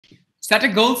Set a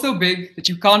goal so big that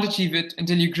you can't achieve it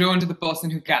until you grow into the person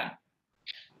who can.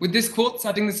 With this quote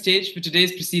setting the stage for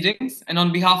today's proceedings, and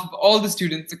on behalf of all the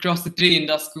students across the 3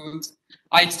 Indus schools,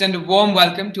 I extend a warm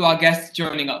welcome to our guests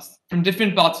joining us from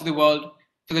different parts of the world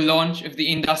for the launch of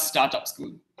the Indus Start-up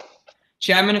School.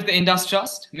 Chairman of the Indus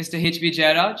Trust, Mr. H.B.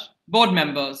 Jairaj, board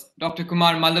members, Dr.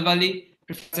 Kumar Malavalli,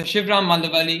 Professor Shivram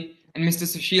Malavalli, and Mr.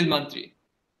 Sushil Mantri.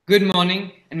 Good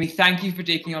morning, and we thank you for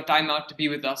taking your time out to be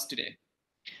with us today.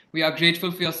 We are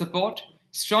grateful for your support,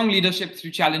 strong leadership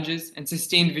through challenges, and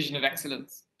sustained vision of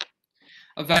excellence.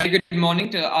 A very good morning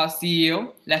to our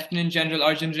CEO, Lieutenant General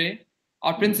Arjun,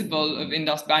 our Principal of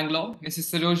Indus Bangalore,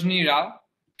 Mrs. Sarojini Rao,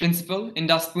 Principal,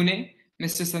 Indus Pune,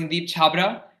 Mr. Sandeep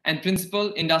Chhabra, and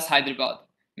Principal, Indus Hyderabad,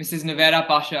 Mrs. Nuwaira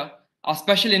Pasha, our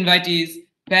special invitees,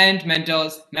 parent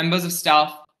mentors, members of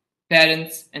staff,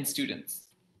 parents, and students.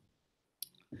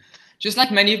 Just like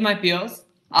many of my peers,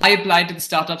 I applied to the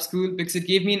Startup School because it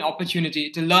gave me an opportunity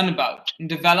to learn about and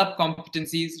develop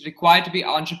competencies required to be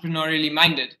entrepreneurially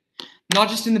minded, not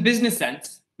just in the business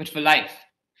sense, but for life.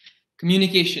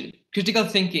 Communication, critical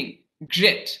thinking,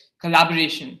 grit,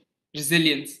 collaboration,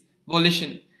 resilience,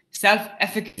 volition,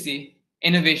 self-efficacy,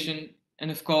 innovation,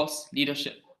 and of course,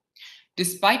 leadership.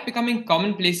 Despite becoming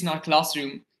commonplace in our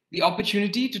classroom, the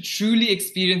opportunity to truly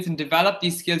experience and develop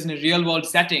these skills in a real-world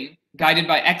setting, guided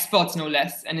by experts no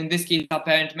less, and in this case our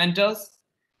parent mentors,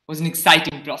 was an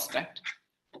exciting prospect.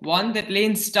 One that lay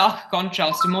in stark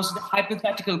contrast to most of the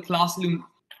hypothetical classroom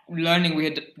learning we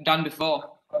had done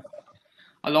before.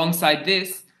 Alongside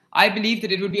this, I believe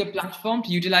that it would be a platform to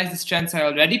utilize the strengths I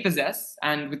already possess,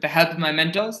 and with the help of my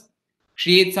mentors,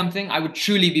 create something I would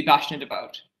truly be passionate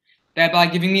about, thereby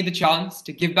giving me the chance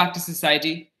to give back to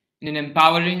society in an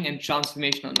empowering and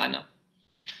transformational manner.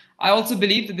 I also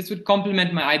believe that this would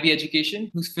complement my IB education,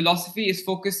 whose philosophy is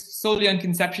focused solely on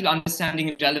conceptual understanding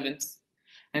and relevance.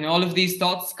 And all of these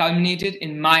thoughts culminated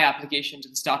in my application to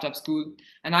the Startup School,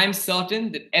 and I'm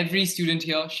certain that every student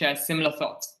here shares similar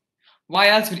thoughts. Why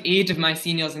else would 8 of my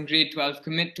seniors in grade 12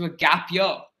 commit to a gap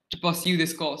year to pursue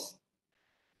this course?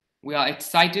 We are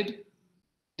excited,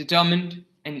 determined,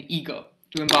 and eager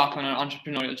to embark on our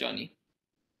entrepreneurial journey.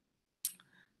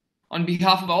 On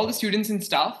behalf of all the students and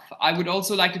staff, I would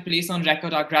also like to place on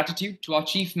record our gratitude to our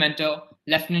chief mentor,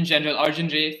 Lieutenant General Arjun,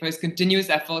 for his continuous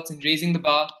efforts in raising the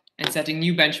bar and setting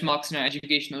new benchmarks in our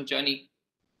educational journey.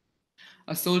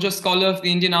 A soldier scholar of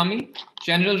the Indian Army,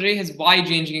 General Ray has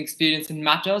wide-ranging experience in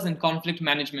matters and conflict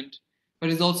management, but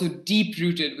is also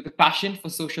deep-rooted with a passion for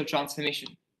social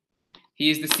transformation. He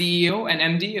is the CEO and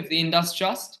MD of the Indus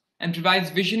Trust and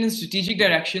provides vision and strategic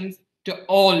directions to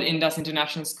all Indus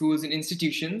international schools and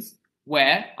institutions,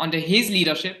 where, under his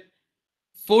leadership,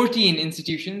 14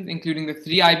 institutions, including the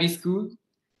 3 IB schools,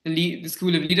 the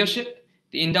School of Leadership,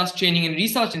 the Indus Training and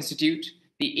Research Institute,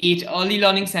 the 8 Early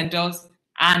Learning Centers,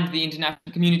 and the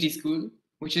International Community School,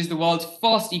 which is the world's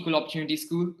first equal opportunity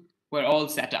school, were all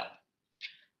set up.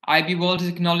 IB World has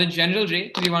acknowledged General Ray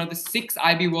to be one of the 6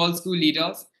 IB World School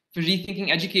leaders for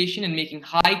rethinking education and making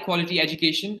high-quality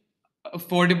education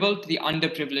affordable to the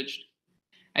underprivileged.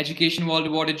 Education World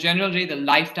awarded General Ray the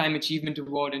Lifetime Achievement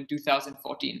Award in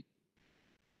 2014.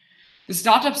 The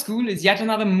Startup School is yet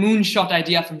another moonshot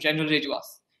idea from General Ray to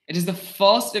us. It is the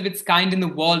first of its kind in the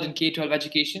world in K-12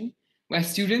 education, where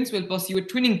students will pursue a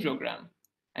twinning program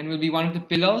and will be one of the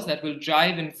pillars that will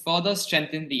drive and further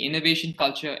strengthen the innovation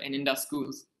culture in Indus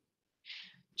schools.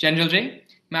 General Ray,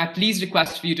 may I please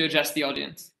request for you to address the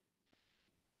audience?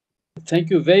 Thank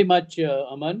you very much,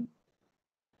 Aman.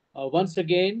 Once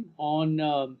again,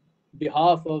 on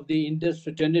behalf of the Indus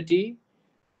fraternity,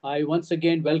 I once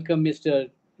again welcome Mr.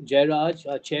 Jairaj,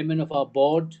 our chairman of our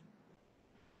board,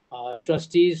 our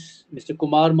trustees, Mr.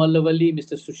 Kumar Malavalli,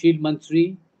 Mr. Sushil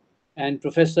Mantri, and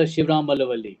Professor Shivram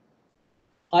Malavalli.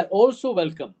 I also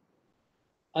welcome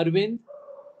Arvind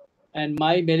and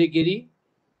Mai Merigiri,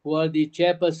 who are the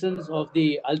chairpersons of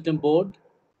the Altum board.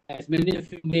 As many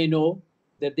of you may know,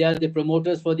 that they are the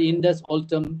promoters for the Indus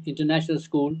Altum International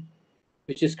School,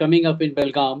 which is coming up in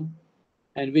Belgaum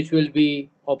and which will be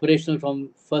operational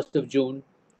from 1st of June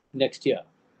next year.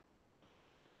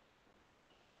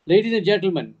 Ladies and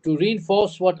gentlemen, to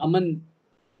reinforce what Aman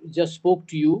just spoke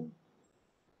to you,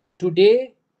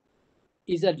 today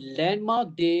is a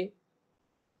landmark day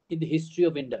in the history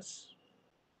of Indus.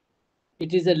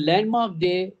 It is a landmark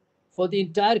day for the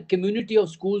entire community of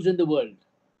schools in the world.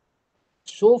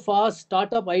 So far,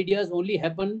 startup ideas only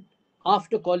happen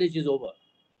after college is over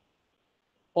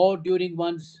or during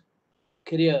one's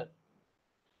career.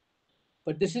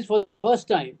 But this is for the first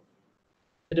time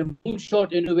that a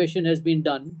moonshot innovation has been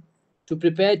done to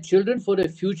prepare children for a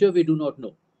future we do not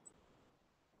know.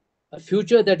 a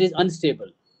future that is unstable,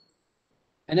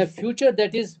 and a future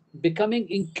that is becoming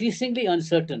increasingly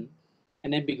uncertain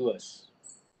and ambiguous.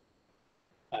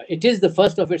 It is the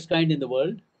first of its kind in the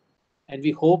world, and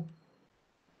we hope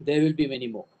there will be many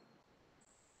more.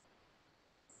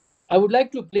 I would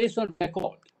like to place on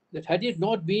record that had it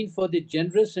not been for the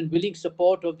generous and willing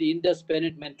support of the Indus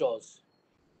parent mentors,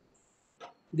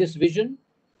 this vision,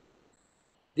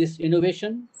 this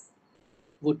innovation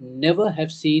would never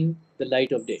have seen the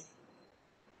light of day.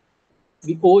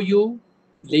 We owe you,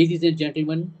 ladies and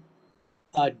gentlemen,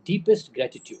 our deepest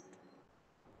gratitude.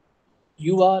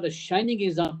 You are a shining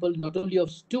example not only of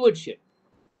stewardship,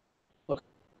 what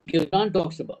Gildan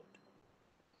talks about,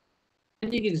 a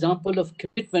shining example of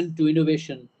commitment to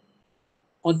innovation,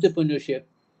 entrepreneurship,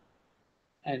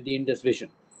 and the Indus vision.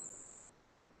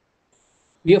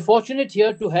 We are fortunate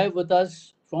here to have with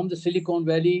us from the Silicon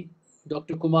Valley,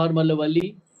 Dr. Kumar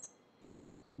Malavalli,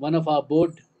 one of our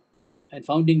board and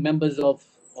founding members of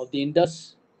the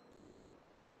Indus.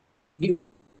 We owe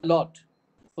a lot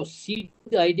for seeding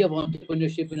the idea of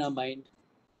entrepreneurship in our mind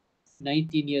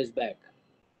 19 years back.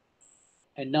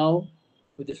 And now,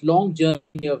 with this long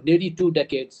journey of nearly 2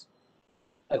 decades,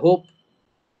 I hope,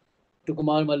 to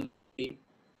Kumar Malavalli,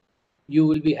 you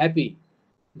will be happy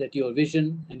that your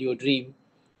vision and your dream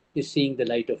is seeing the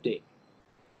light of day.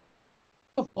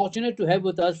 We are fortunate to have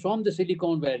with us from the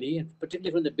Silicon Valley, and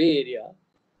particularly from the Bay Area,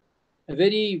 a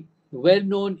very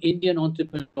well-known Indian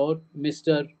entrepreneur,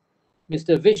 Mr.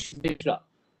 Vish Mitra.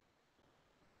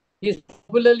 He is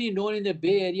popularly known in the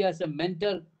Bay Area as a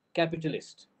mentor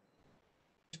capitalist.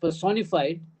 He is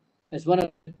personified as one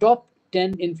of the top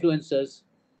 10 influencers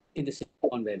in the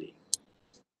Silicon Valley.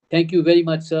 Thank you very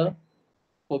much, sir,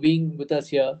 for being with us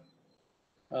here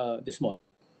this morning.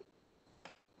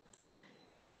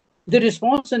 The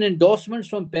response and endorsements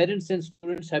from parents and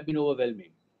students have been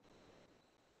overwhelming.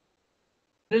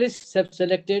 Panelists have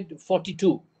selected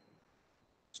 42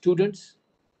 students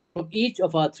from each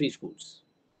of our 3 schools.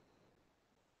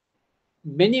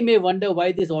 Many may wonder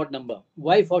why this odd number.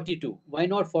 Why 42? Why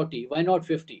not 40? Why not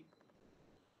 50?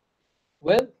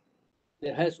 Well,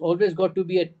 there has always got to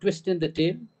be a twist in the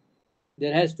tale.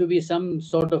 There has to be some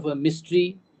sort of a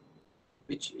mystery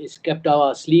which is kept up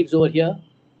our sleeves over here.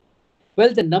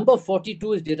 Well, the number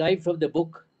 42 is derived from the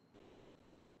book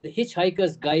The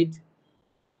Hitchhiker's Guide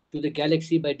to the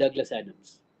Galaxy by Douglas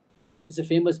Adams. It's a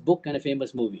famous book and a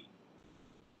famous movie.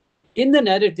 In the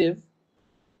narrative,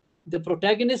 the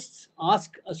protagonists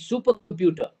ask a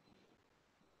supercomputer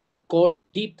called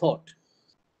Deep Thought,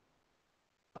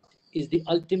 is the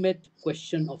ultimate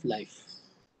question of life,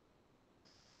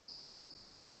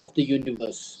 the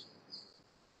universe,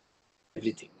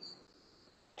 everything.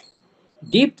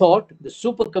 Deep Thought, the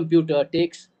supercomputer,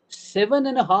 takes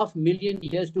 7.5 million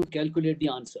years to calculate the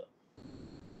answer.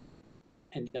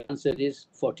 And the answer is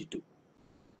 42.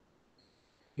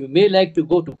 You may like to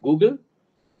go to Google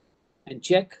and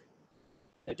check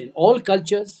that in all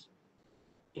cultures,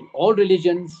 in all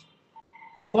religions,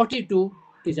 42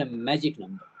 is a magic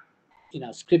number in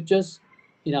our scriptures,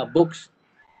 in our books,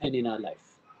 and in our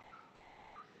life.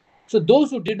 So those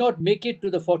who did not make it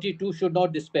to the 42 should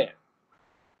not despair.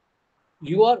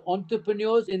 You are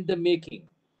entrepreneurs in the making.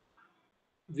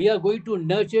 We are going to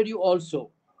nurture you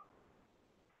also.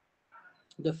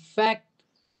 The fact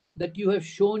that you have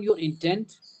shown your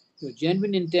intent, your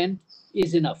genuine intent,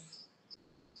 is enough.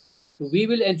 So we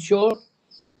will ensure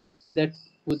that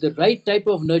with the right type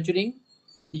of nurturing,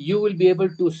 you will be able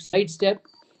to sidestep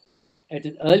at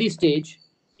an early stage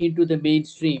into the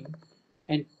mainstream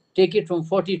and take it from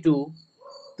 42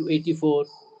 to 84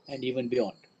 and even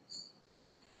beyond.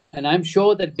 And I'm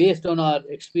sure that based on our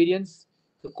experience,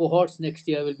 the cohorts next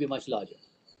year will be much larger.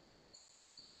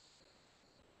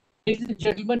 Ladies and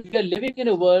gentlemen, we are living in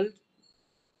a world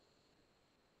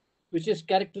which is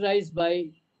characterized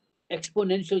by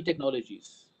exponential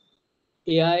technologies,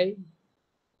 AI,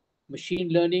 machine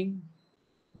learning,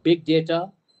 big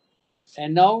data,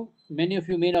 and now many of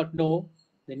you may not know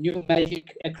the new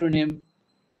magic acronym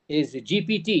is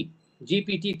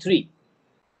GPT-3.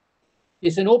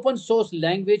 It's an open source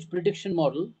language prediction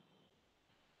model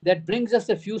that brings us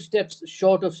a few steps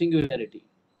short of singularity.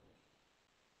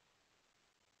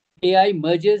 AI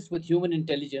merges with human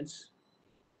intelligence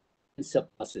and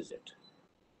surpasses it.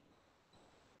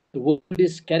 The world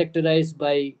is characterized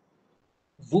by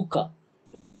VUCA,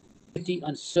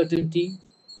 uncertainty,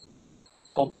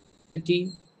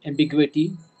 complexity,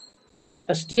 ambiguity,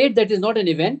 a state that is not an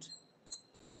event,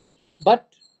 but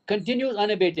continues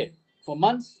unabated for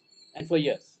months and for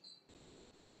years.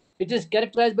 It is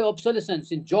characterized by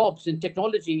obsolescence in jobs, in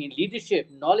technology, in leadership,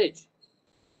 knowledge,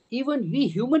 even we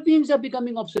human beings are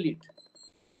becoming obsolete.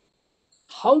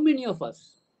 How many of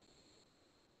us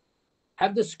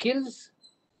have the skills,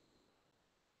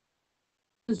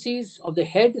 of the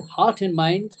head, heart, and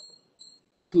mind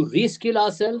to reskill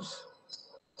ourselves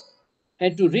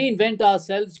and to reinvent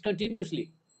ourselves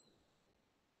continuously?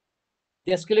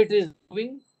 The escalator is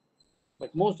moving,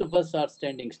 but most of us are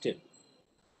standing still.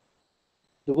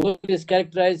 The world is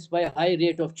characterized by a high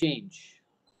rate of change.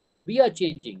 We are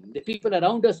changing. The people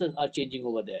around us are changing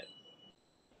over there.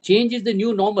 Change is the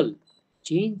new normal.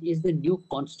 Change is the new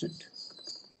constant.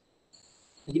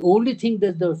 The only thing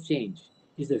that does change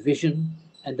is the vision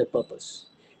and the purpose.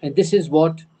 And this is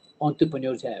what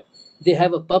entrepreneurs have. They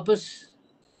have a purpose,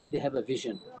 they have a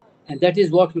vision. And that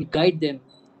is what will guide them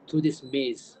through this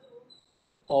maze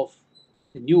of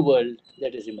the new world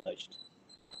that has emerged.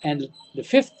 And the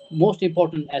fifth most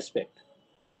important aspect,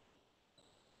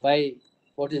 why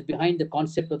what is behind the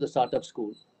concept of the startup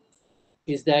school,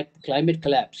 is that climate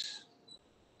collapse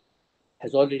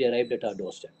has already arrived at our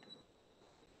doorstep,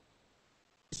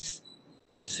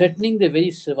 threatening the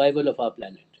very survival of our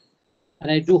planet.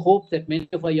 And I do hope that many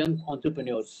of our young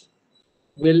entrepreneurs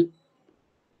will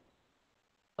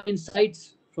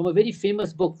insights from a very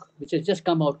famous book which has just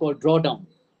come out called Drawdown,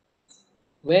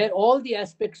 where all the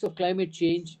aspects of climate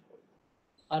change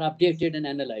are updated and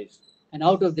analyzed. And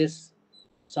out of this,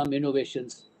 some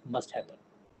innovations must happen.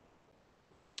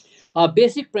 Our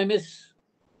basic premise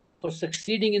for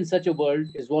succeeding in such a world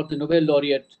is what the Nobel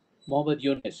laureate Muhammad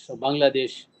Yunus of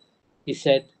Bangladesh, he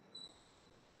said,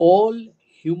 all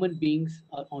human beings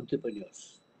are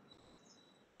entrepreneurs.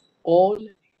 All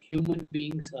human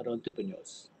beings are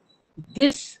entrepreneurs.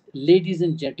 This, ladies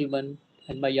and gentlemen,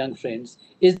 and my young friends,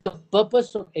 is the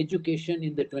purpose of education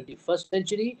in the 21st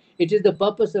century. It is the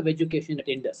purpose of education at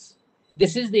Indus.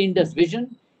 This is the Indus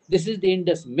vision, this is the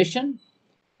Indus mission,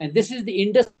 and this is the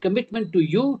Indus commitment to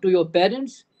you, to your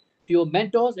parents, to your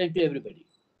mentors, and to everybody.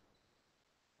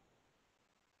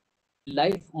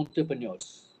 Life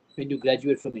entrepreneurs, when you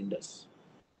graduate from Indus,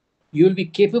 you will be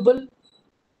capable of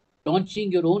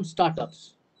launching your own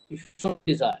startups if you so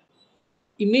desire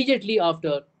immediately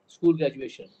after school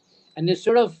graduation. And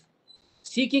instead of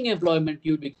seeking employment,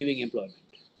 you'll be giving employment.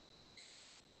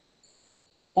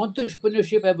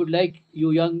 Entrepreneurship, I would like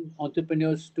you young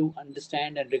entrepreneurs to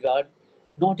understand and regard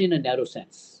not in a narrow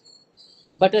sense,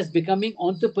 but as becoming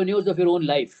entrepreneurs of your own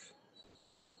life.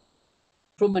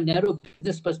 From a narrow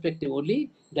business perspective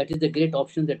only, that is the great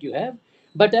option that you have,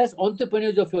 but as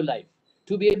entrepreneurs of your life,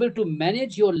 to be able to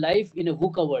manage your life in a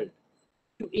VUCA world,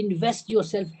 to invest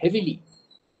yourself heavily.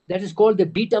 That is called the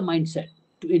beta mindset,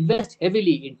 to invest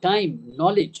heavily in time,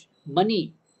 knowledge,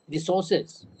 money,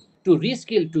 resources, to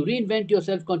reskill, to reinvent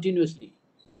yourself continuously,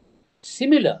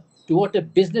 similar to what a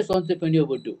business entrepreneur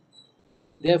would do.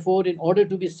 Therefore, in order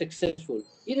to be successful,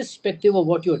 irrespective of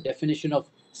what your definition of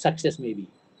success may be,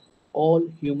 all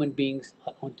human beings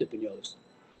are entrepreneurs.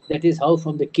 That is how,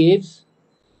 from the caves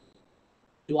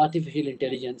to artificial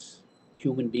intelligence,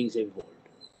 human beings have evolved.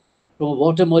 From a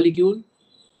water molecule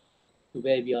to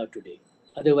where we are today.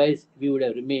 Otherwise, we would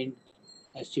have remained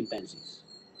as chimpanzees.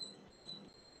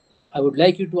 I would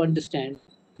like you to understand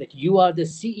that you are the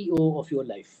CEO of your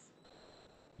life.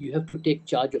 You have to take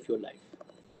charge of your life.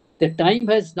 The time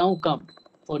has now come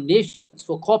for nations,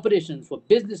 for corporations, for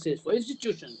businesses, for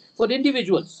institutions, for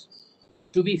individuals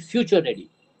to be future ready.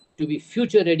 To be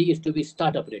future ready is to be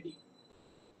startup ready.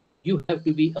 You have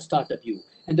to be a startup you.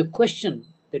 And the question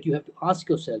that you have to ask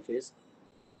yourself is,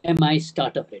 am I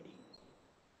startup ready?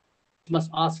 You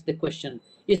must ask the question,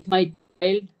 is my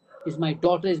child, is my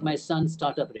daughter, is my son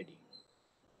startup ready?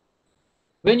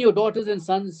 When your daughters and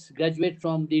sons graduate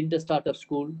from the Indus Start-up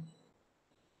School,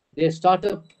 their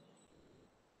startup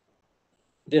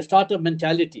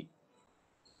mentality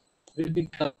will be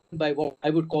governed by what I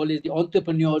would call is the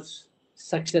entrepreneur's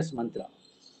success mantra,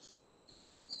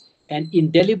 an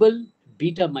indelible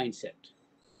beta mindset.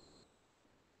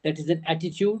 That is an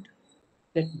attitude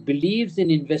that believes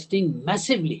in investing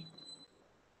massively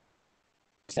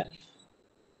itself.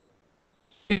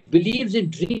 It believes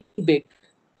in dreaming big,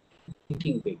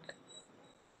 thinking big,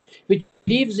 which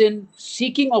believes in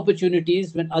seeking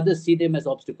opportunities when others see them as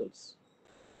obstacles.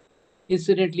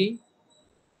 Incidentally,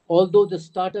 although the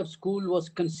startup school was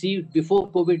conceived before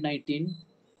COVID-19,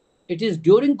 it is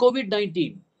during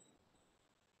COVID-19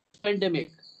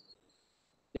 pandemic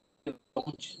that we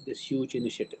launched this huge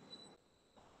initiative.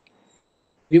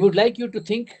 We would like you to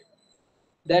think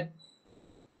that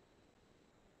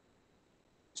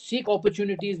seek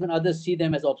opportunities when others see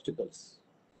them as obstacles.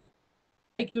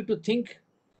 I'd like you to think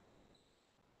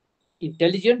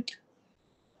intelligent,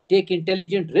 take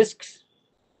intelligent risks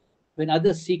when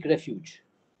others seek refuge.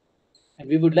 And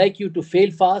we would like you to fail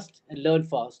fast and learn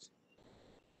fast,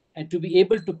 and to be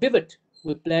able to pivot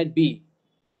with plan B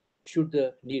should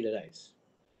the need arise.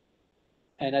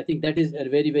 And I think that is a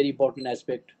very, very important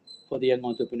aspect for the young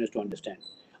entrepreneurs to understand.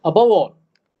 Above all,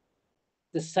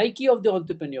 the psyche of the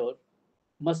entrepreneur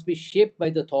must be shaped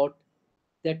by the thought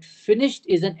that finished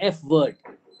is an F word.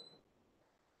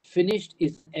 Finished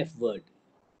is an F word.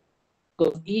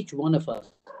 Because each one of us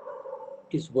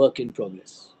is work in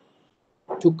progress.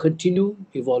 To continue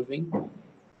evolving,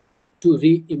 to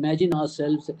reimagine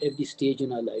ourselves at every stage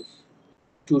in our life,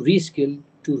 to reskill,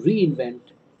 to reinvent,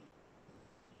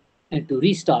 and to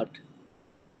restart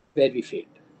where we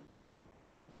failed.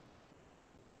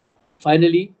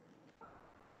 Finally,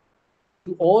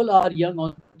 to all our young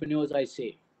entrepreneurs, I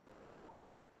say,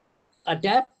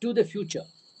 adapt to the future.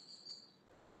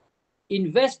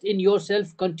 Invest in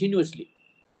yourself continuously.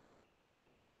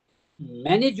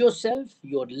 Manage yourself,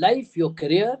 your life, your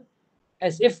career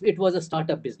as if it was a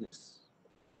startup business.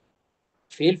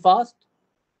 Fail fast,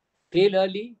 fail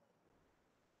early,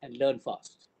 and learn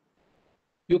fast.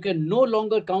 You can no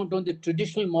longer count on the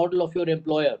traditional model of your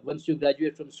employer once you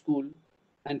graduate from school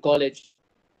and college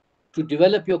to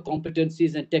develop your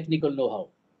competencies and technical know-how.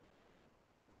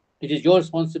 It is your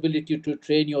responsibility to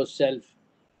train yourself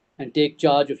and take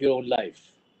charge of your own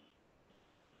life.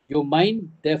 Your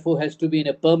mind, therefore, has to be in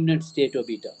a permanent state of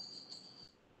beta.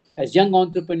 As young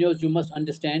entrepreneurs, you must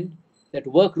understand that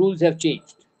work rules have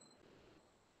changed.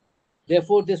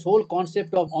 Therefore, this whole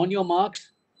concept of on your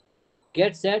marks,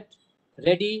 get set,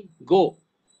 ready, go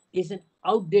is an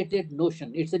outdated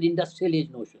notion. It's an industrial age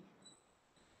notion.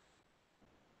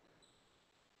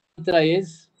 Mantra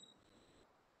is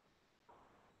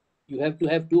you have to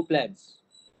have two plans.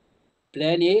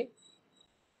 Plan A,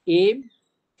 aim,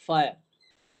 fire.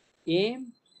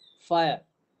 Aim, fire.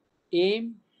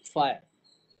 Aim, fire.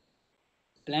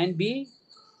 Plan B,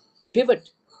 pivot.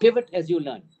 Pivot as you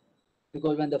learn.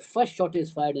 Because when the first shot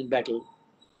is fired in battle,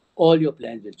 all your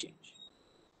plans will change.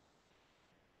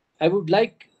 I would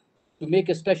like to make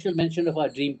a special mention of our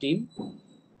dream team,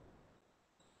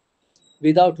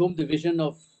 without whom the vision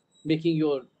of making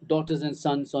your daughters and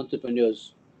sons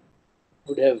entrepreneurs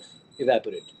would have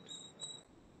evaporated.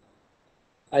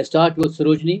 I start with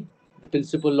Sarojini,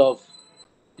 principal of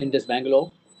Indus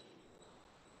Bangalore,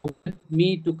 who helped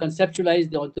me to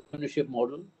conceptualize the entrepreneurship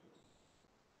model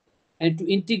and to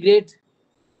integrate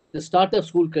the startup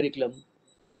school curriculum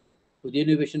with the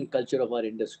innovation culture of our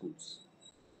Indus schools.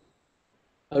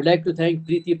 I would like to thank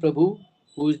Preeti Prabhu,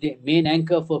 who is the main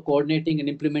anchor for coordinating and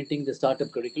implementing the startup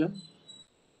curriculum.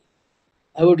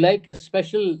 I would like a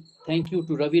special thank you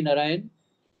to Ravi Narayan,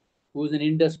 who is an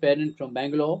Indus parent from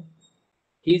Bangalore.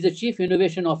 He is the Chief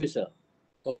Innovation Officer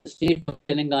of the state of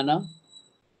Telangana,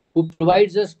 who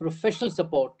provides us professional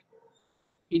support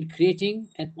in creating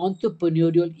an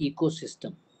entrepreneurial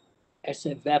ecosystem. It's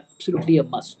absolutely a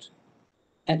must.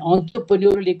 An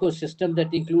entrepreneurial ecosystem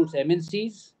that includes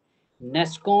MNCs,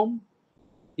 NASSCOM,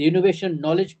 the Innovation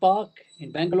Knowledge Park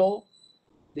in Bangalore,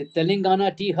 the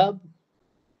Telangana Tea Hub,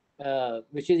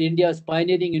 which is India's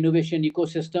pioneering innovation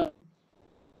ecosystem,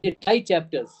 the TI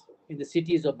chapters in the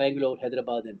cities of Bangalore,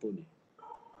 Hyderabad, and Pune.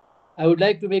 I would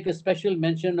like to make a special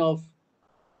mention of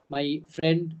my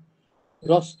friend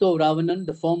Rostov Ravanan,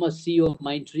 the former CEO of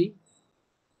Mantri,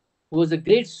 who was a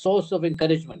great source of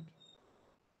encouragement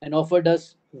and offered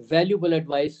us valuable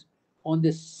advice on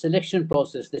this selection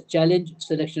process, the challenge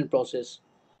selection process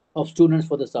of students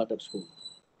for the startup school.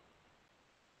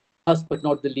 Last but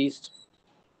not the least,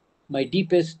 my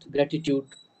deepest gratitude,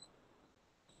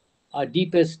 our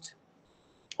deepest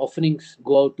offerings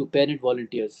go out to parent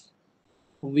volunteers,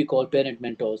 whom we call parent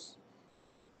mentors,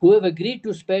 who have agreed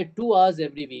to spare 2 hours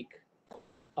every week,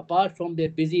 apart from their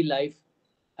busy life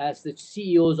as the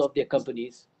CEOs of their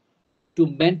companies, to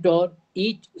mentor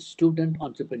each student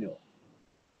entrepreneur.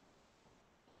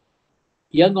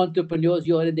 Young entrepreneurs,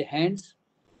 you are in the hands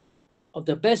of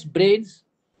the best brains,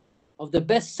 of the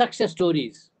best success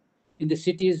stories in the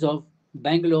cities of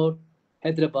Bangalore,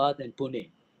 Hyderabad, and Pune.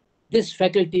 This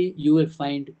faculty you will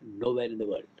find nowhere in the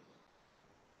world.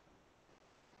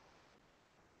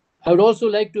 I would also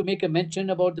like to make a mention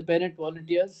about the parent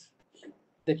volunteers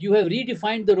that you have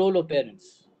redefined the role of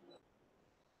parents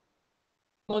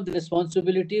on the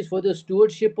responsibilities for the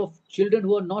stewardship of children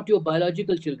who are not your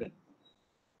biological children.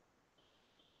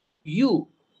 You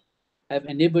have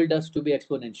enabled us to be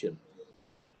exponential.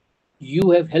 You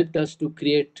have helped us to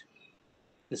create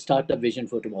the startup vision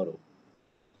for tomorrow.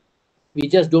 We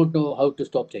just don't know how to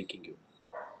stop thanking you.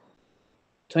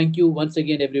 Thank you once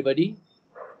again, everybody.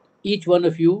 Each one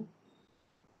of you,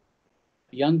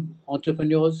 young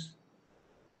entrepreneurs,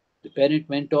 the parent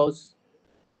mentors,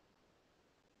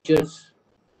 teachers,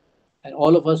 and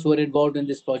all of us who are involved in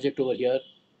this project over here.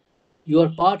 You are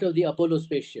part of the Apollo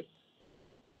spaceship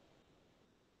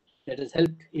that has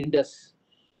helped Indus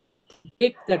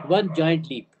take that one giant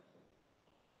leap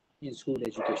in school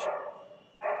education.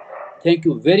 Thank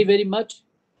you very, very much,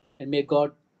 and may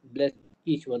God bless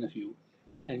each one of you.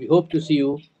 And we hope to see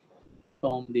you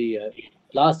from the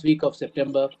last week of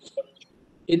September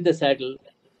in the saddle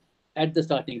at the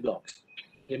starting blocks.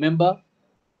 Remember,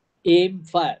 aim,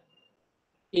 fire,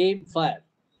 aim, fire,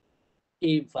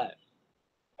 aim, fire.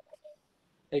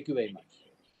 Thank you very much.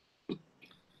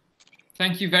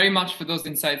 Thank you very much for those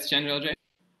insights, General Ray.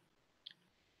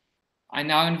 I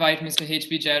now invite Mr.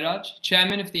 H.B. Jairaj,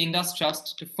 Chairman of the Indus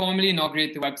Trust, to formally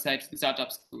inaugurate the website for the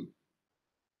Startup School.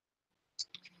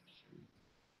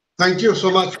 Thank you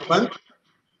so much, Kumar.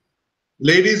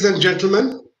 Ladies and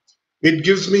gentlemen, it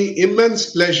gives me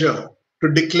immense pleasure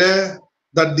to declare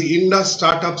that the Indus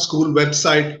Start-up School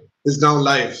website is now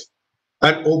live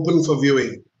and open for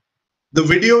viewing. The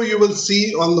video you will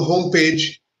see on the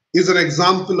homepage is an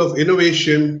example of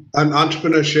innovation and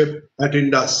entrepreneurship at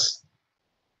Indus.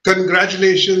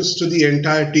 Congratulations to the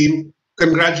entire team.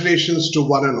 Congratulations to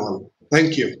one and all.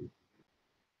 Thank you.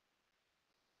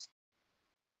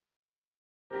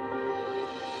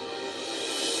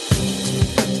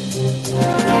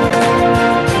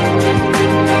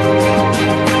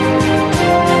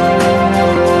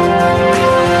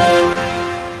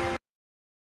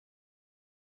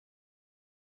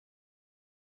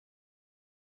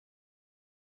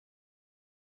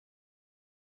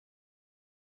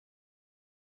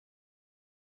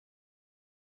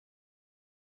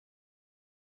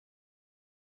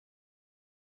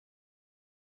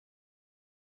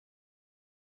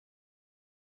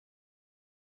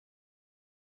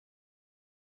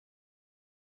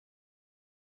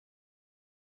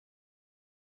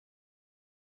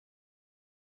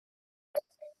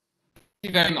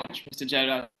 Thank you very much, Mr.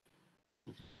 Jairaj.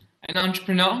 An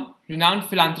entrepreneur, renowned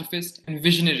philanthropist, and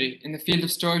visionary in the field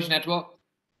of storage network,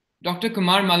 Dr.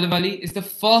 Kumar Malavalli is the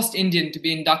first Indian to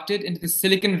be inducted into the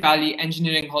Silicon Valley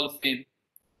Engineering Hall of Fame.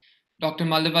 Dr.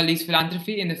 Malavalli's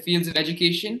philanthropy in the fields of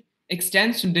education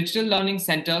extends from digital learning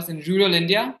centers in rural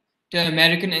India to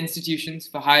American institutions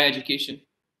for higher education.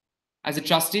 As a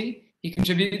trustee, he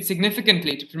contributed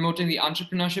significantly to promoting the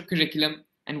entrepreneurship curriculum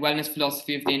and wellness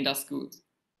philosophy of the Indus schools.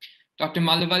 Dr.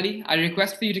 Malavalli, I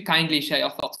request for you to kindly share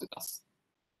your thoughts with us.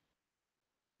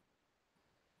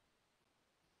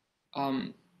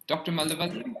 Dr.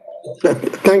 Malavalli.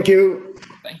 Thank you.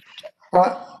 Thank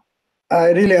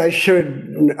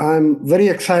you. I'm very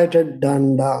excited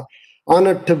and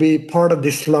honored to be part of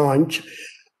this launch.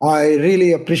 I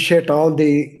really appreciate all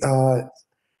the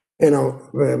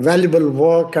valuable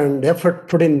work and effort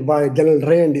put in by General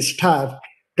Ray and his staff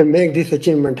to make this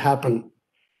achievement happen.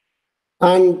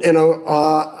 And and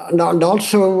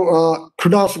also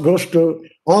kudos goes to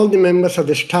all the members of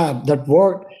the staff that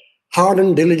worked hard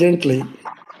and diligently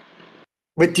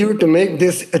with you to make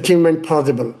this achievement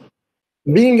possible.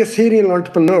 Being a serial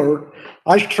entrepreneur,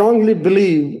 I strongly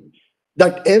believe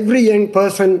that every young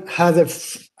person has a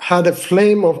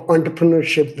flame of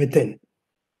entrepreneurship within.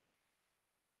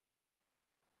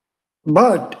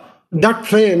 But that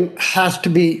flame has to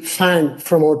be fanned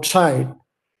from outside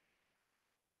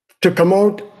to come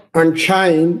out and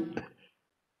shine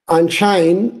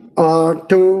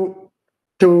to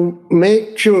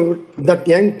make sure that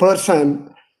young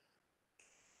person,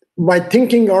 by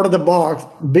thinking out of the box,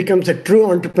 becomes a true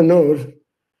entrepreneur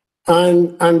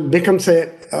and becomes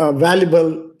a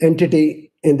valuable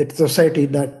entity in the society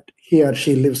that he or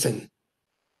she lives in.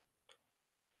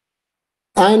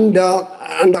 And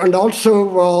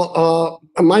also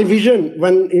my vision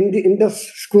when the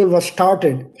Indus School was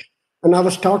started, and I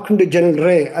was talking to General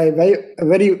Ray, I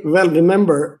very well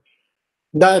remember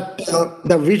that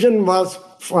the vision was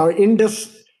for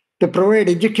Indus to provide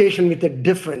education with a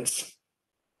difference.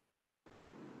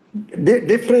 The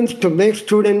difference to make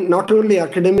students not only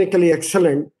academically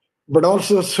excellent, but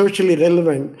also socially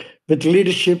relevant with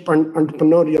leadership and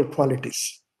entrepreneurial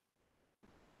qualities.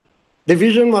 The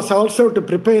vision was also to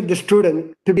prepare the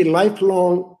student to be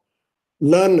lifelong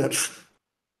learners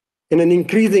in an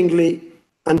increasingly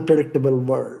unpredictable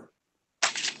world.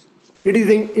 It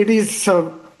is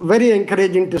very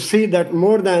encouraging to see that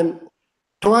more than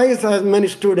twice as many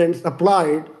students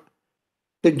applied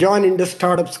to join Indus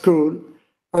Start-up School,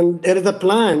 and there is a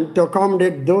plan to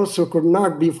accommodate those who could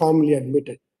not be formally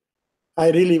admitted. I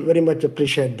really very much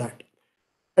appreciate that.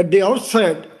 At the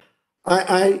outset,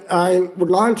 I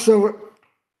would also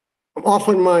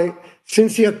offer my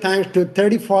sincere thanks to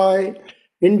 35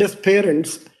 Indus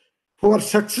parents who are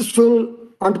successful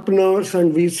entrepreneurs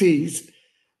and VCs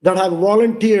that have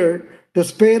volunteered to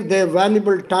spare their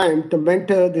valuable time to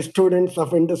mentor the students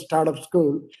of Indus Start-up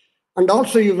School and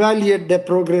also evaluate their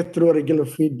progress through regular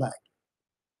feedback.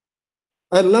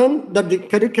 I learned that the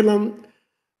curriculum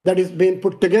that is being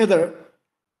put together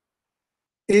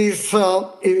is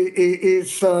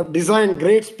designed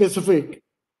grade specific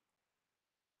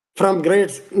from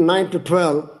grades 9 to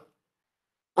 12.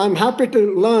 I'm happy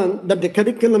to learn that the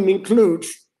curriculum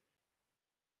includes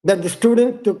that the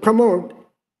students to come out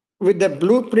with the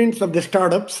blueprints of the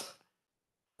startups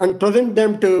and present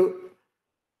them to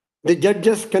the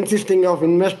judges consisting of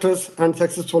investors and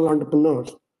successful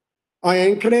entrepreneurs. I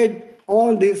encourage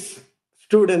all these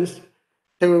students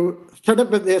to set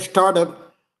up their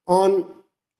startup on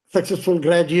successful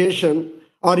graduation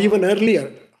or even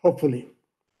earlier, hopefully.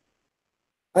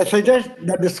 I suggest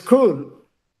that the school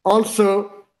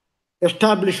also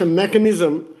establish a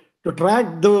mechanism to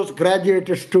track those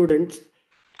graduated students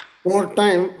over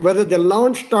time, whether they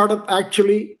launched startup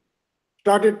actually,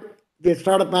 started the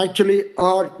startup actually,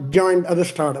 or joined other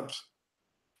startups.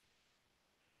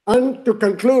 And to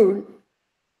conclude,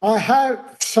 I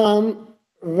have some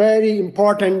very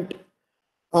important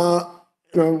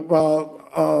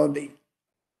the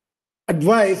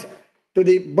advice to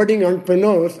the budding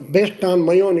entrepreneurs based on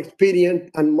my own experience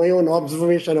and my own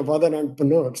observation of other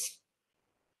entrepreneurs.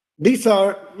 These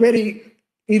are very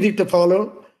easy to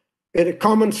follow, very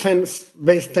common sense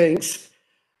based things.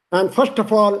 And first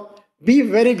of all, be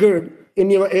very good in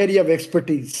your area of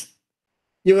expertise.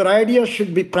 Your idea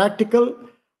should be practical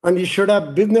and you should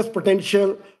have business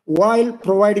potential while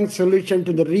providing solution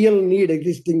to the real need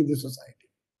existing in the society.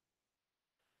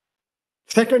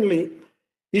 Secondly,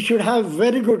 you should have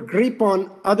very good grip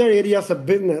on other areas of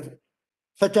business,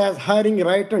 such as hiring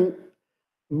right and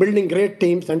building great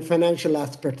teams and financial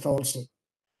aspects also.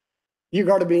 You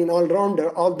got to be an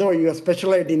all-rounder. Although you are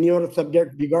specialized in your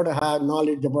subject, you got to have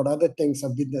knowledge about other things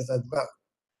of business as well.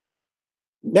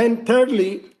 Then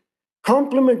thirdly,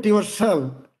 complement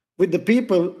yourself with the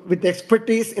people with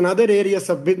expertise in other areas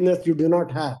of business you do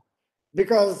not have.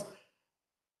 Because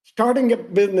starting a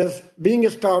business, being a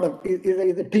startup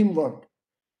is a teamwork.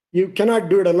 You cannot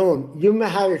do it alone. You may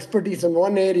have expertise in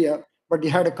one area, but you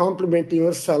have to complement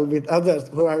yourself with others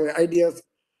who have ideas,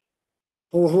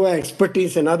 who have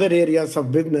expertise in other areas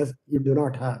of business you do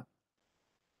not have.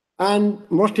 And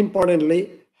most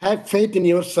importantly, have faith in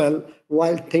yourself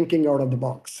while thinking out of the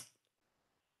box.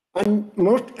 And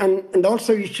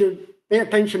also you should pay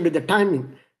attention to the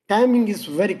timing. Timing is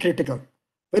very critical,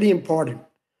 very important.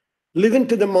 Listen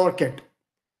to the market.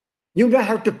 You may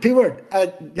have to pivot,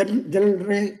 as General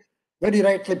Ray very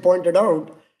rightly pointed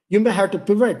out. You may have to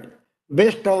pivot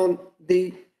based on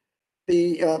the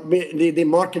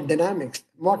market dynamics.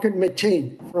 Market may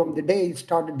change from the day you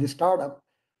started the startup,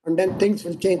 and then things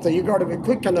will change. So you got to be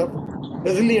quick enough,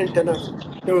 resilient enough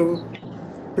to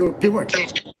pivot.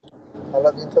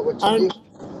 And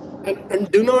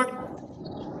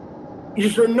you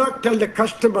should not tell the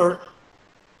customer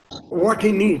what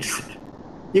he needs.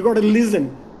 You got to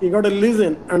listen. You got to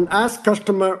listen and ask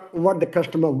customer what the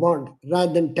customer wants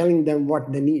rather than telling them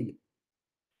what they need.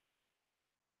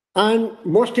 And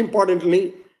most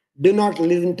importantly, do not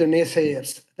listen to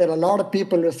naysayers. There are a lot of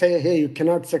people who say, hey, you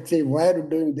cannot succeed. Why are you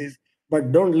doing this?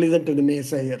 But don't listen to the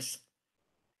naysayers.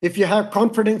 If you have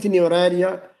confidence in your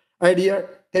idea,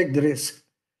 take the risk.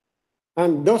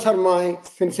 And those are my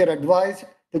sincere advice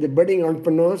to the budding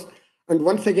entrepreneurs. And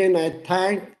once again, I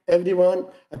thank everyone.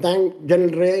 I thank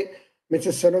General Ray,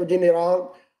 Mrs. Sarojini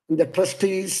Rao, and the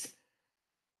trustees,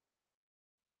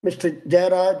 Mr.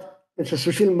 Jairaj, Mr.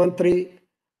 Sushil Mantri,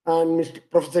 and Mr.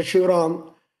 Professor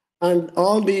Shivram, and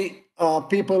all the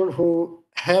people who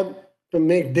helped to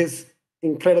make this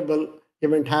incredible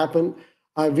event happen.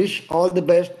 I wish all the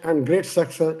best and great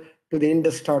success to the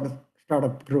Indus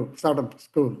Start-up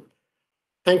School.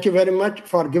 Thank you very much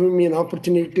for giving me an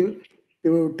opportunity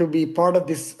to be part of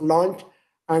this launch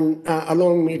and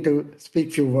allowing me to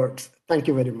speak few words. Thank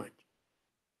you very much.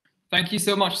 Thank you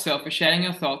so much, sir, for sharing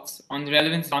your thoughts on the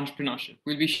relevance of entrepreneurship.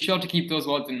 We'll be sure to keep those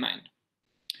words in mind.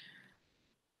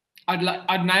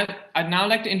 I'd now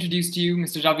like to introduce to you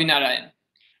Mr. Ravi Narayan.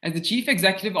 As the Chief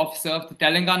Executive Officer of the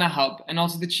Telangana Hub and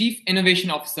also the Chief Innovation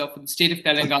Officer for the state of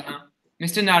Telangana,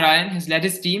 Mr. Narayan has led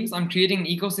his teams on creating an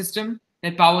ecosystem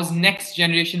that powers next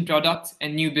generation products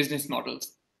and new business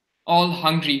models, all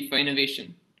hungry for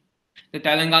innovation. The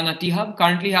Telangana T-Hub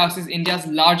currently houses India's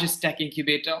largest tech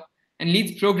incubator and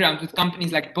leads programs with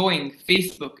companies like Boeing,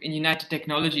 Facebook, and United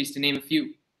Technologies, to name a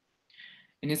few.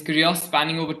 In his career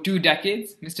spanning over 2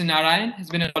 decades, Mr. Narayan has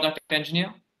been a product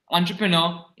engineer,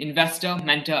 entrepreneur, investor,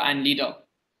 mentor, and leader.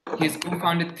 He has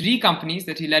co-founded 3 companies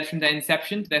that he led from their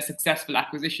inception to their successful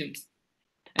acquisitions,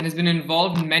 and has been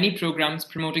involved in many programs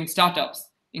promoting startups,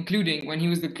 including when he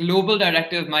was the global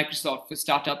director of Microsoft for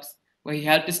startups, where he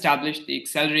helped establish the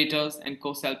Accelerators and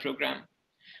Co-Cell program.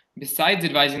 Besides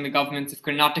advising the governments of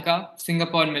Karnataka,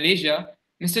 Singapore, and Malaysia,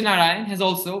 Mr. Narayan has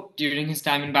also, during his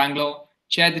time in Bangalore,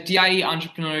 chaired the TIE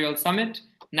Entrepreneurial Summit,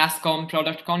 NASCOM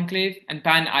Product Conclave, and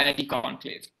Pan IIT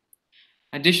Conclave.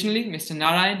 Additionally, Mr.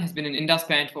 Narayan has been an Indus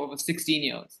parent for over 16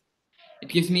 years. It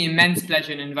gives me immense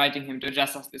pleasure in inviting him to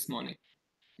address us this morning.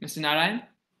 Mr. Narayan?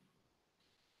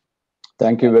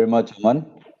 Thank you very much, Aman.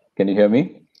 Can you hear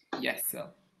me? Yes, sir.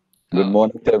 Good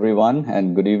morning to everyone,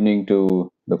 and good evening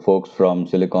to the folks from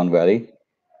Silicon Valley.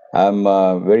 I'm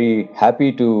very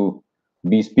happy to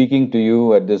be speaking to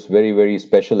you at this very, very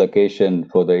special occasion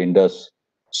for the Indus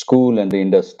School and the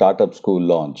Indus Start-up School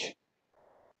launch.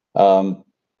 Um,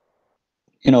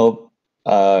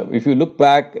 if you look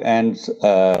back and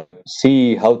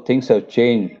see how things have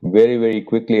changed very, very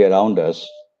quickly around us,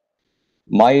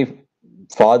 my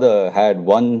father had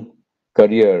one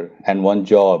career and one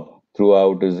job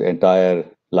throughout his entire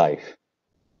life.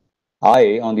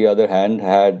 I, on the other hand,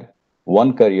 had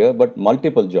one career but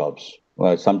multiple jobs,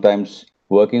 sometimes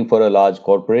working for a large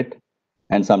corporate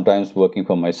and sometimes working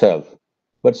for myself.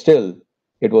 But still,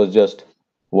 it was just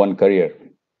one career.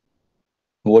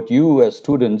 What you as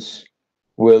students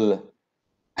will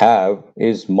have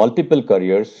is multiple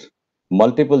careers,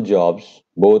 multiple jobs,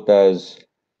 both as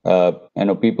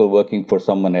people working for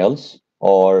someone else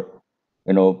or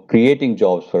creating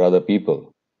jobs for other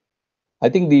people. I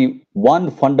think the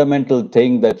one fundamental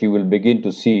thing that you will begin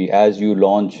to see as you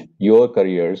launch your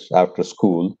careers after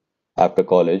school, after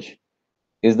college,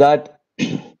 is that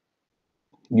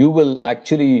you will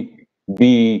actually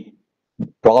be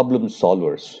problem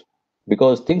solvers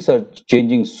because things are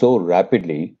changing so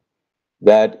rapidly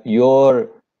that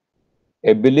your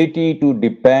ability to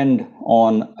depend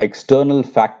on external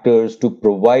factors to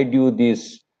provide you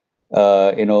this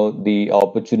the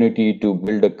opportunity to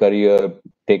build a career,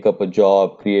 take up a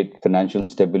job, create financial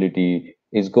stability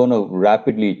is going to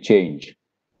rapidly change.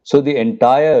 So the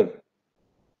entire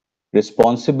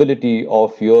responsibility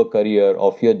of your career,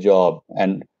 of your job,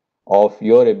 and of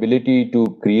your ability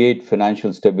to create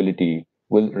financial stability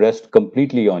will rest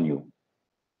completely on you.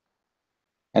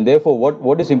 And therefore,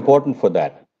 what is important for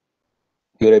that?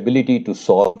 Your ability to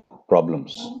solve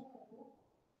problems.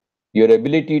 Your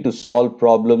ability to solve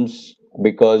problems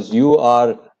because you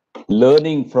are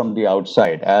learning from the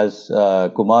outside. As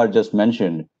Kumar just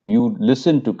mentioned, you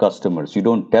listen to customers. You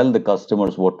don't tell the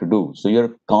customers what to do. So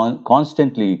you're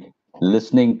constantly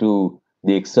listening to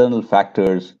the external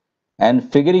factors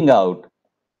and figuring out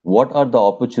what are the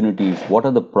opportunities, what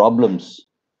are the problems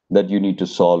that you need to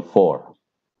solve for.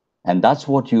 And that's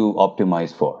what you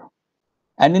optimize for.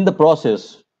 And in the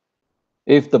process,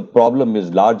 if the problem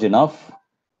is large enough,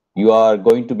 you are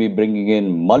going to be bringing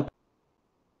in multiple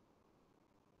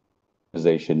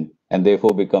and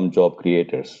therefore become job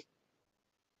creators.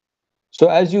 So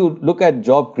as you look at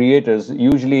job creators,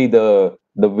 usually the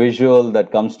visual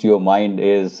that comes to your mind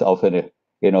is of a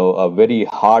very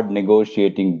hard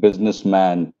negotiating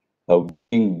businessman, a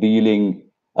dealing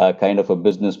kind of a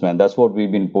businessman. That's what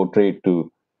we've been portrayed to,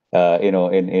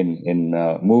 in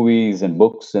movies and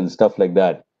books and stuff like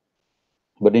that.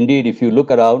 But indeed, if you look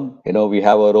around, we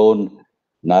have our own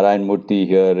Narayan Murthy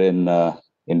here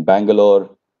in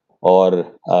Bangalore,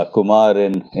 or Kumar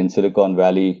in Silicon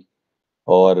Valley,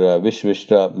 or Vish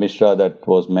Mishra that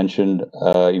was mentioned.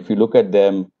 If you look at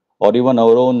them, or even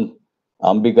our own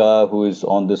Ambika, who is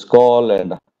on this call,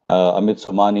 and Amit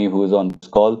Somani, who is on this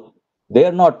call, they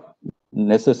are not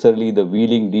necessarily the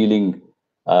wheeling, dealing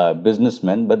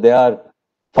businessmen, but they are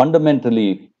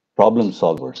fundamentally problem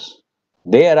solvers.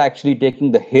 They are actually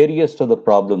taking the hairiest of the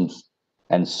problems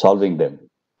and solving them.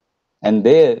 And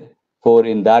therefore,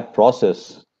 in that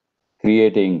process,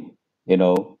 creating,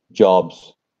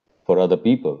 jobs for other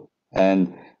people.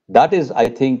 And that is, I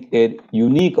think, a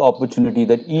unique opportunity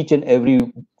that each and every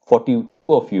 42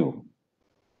 of you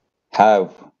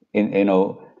have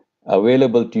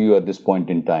available to you at this point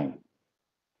in time.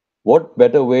 What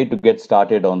better way to get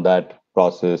started on that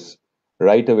process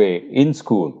right away in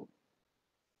school?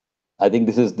 I think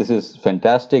this is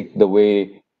fantastic the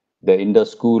way the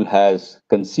Indus School has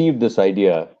conceived this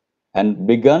idea and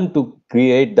begun to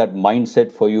create that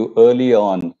mindset for you early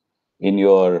on in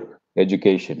your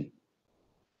education.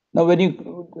 Now, when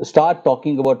you start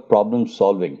talking about problem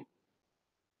solving,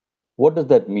 what does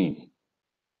that mean?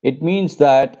 It means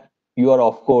that you are,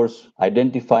 of course,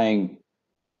 identifying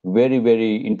very,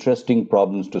 very interesting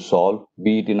problems to solve,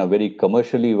 be it in a very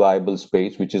commercially viable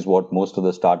space, which is what most of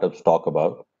the startups talk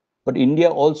about. But India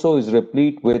also is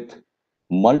replete with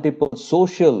multiple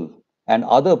social and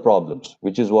other problems,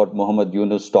 which is what Muhammad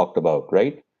Yunus talked about,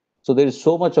 right? So there is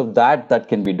so much of that that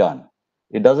can be done.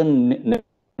 It doesn't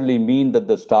necessarily mean that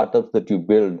the startups that you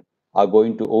build are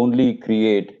going to only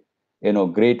create,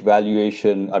 great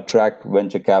valuation, attract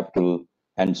venture capital,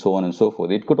 and so on and so forth.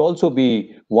 It could also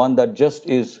be one that just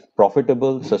is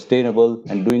profitable, sustainable,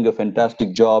 and doing a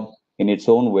fantastic job in its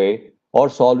own way, or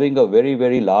solving a very,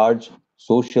 very large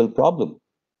social problem.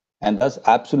 And that's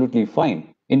absolutely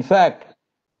fine. In fact,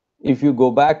 if you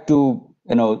go back to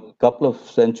a couple of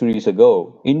centuries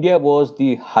ago, India was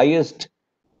the highest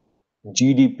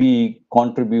GDP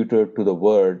contributor to the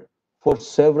world for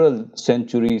several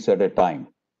centuries at a time.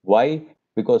 Why?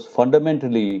 Because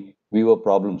fundamentally we were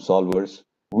problem solvers.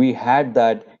 We had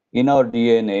that in our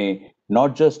DNA,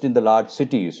 not just in the large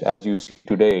cities as you see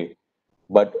today,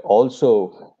 but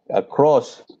also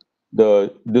across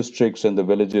the districts and the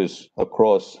villages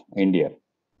across India.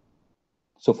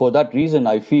 So, for that reason,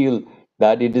 I feel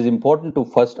that it is important to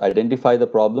first identify the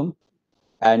problem,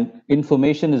 and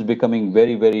information is becoming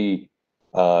very, very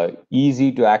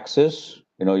easy to access.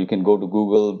 You can go to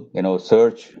Google,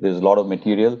 search. There's a lot of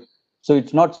material, so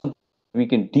it's not something we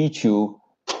can teach you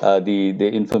the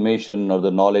information or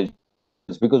the knowledge,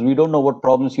 because we don't know what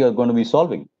problems you are going to be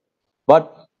solving.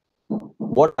 But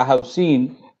what I have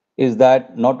seen is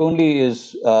that not only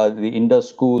is the Indus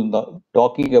School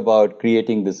talking about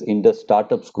creating this Indus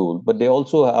Startup School, but they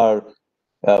also are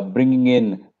bringing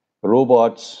in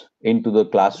robots into the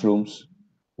classrooms.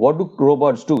 What do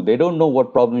robots do? They don't know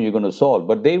what problem you're going to solve,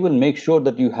 but they will make sure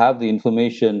that you have the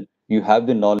information, you have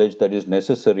the knowledge that is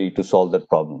necessary to solve that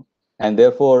problem. And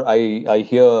therefore, I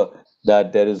hear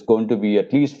that there is going to be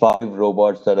at least 5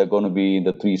 robots that are going to be in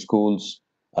the 3 schools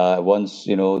once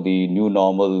the new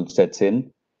normal sets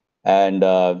in. And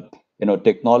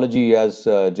technology, as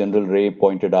General Ray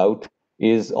pointed out,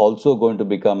 is also going to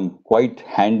become quite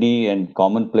handy and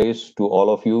commonplace to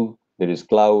all of you. There is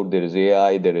cloud, there is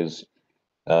AI, there is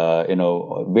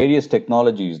various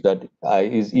technologies that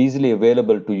is easily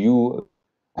available to you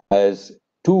as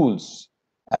tools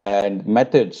and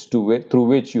methods through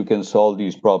which you can solve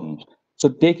these problems. So,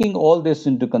 taking all this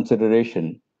into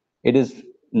consideration, it is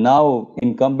now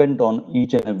incumbent on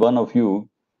each and one of you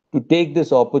to take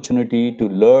this opportunity to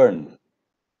learn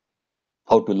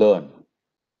how to learn,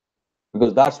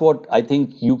 because that's what I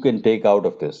think you can take out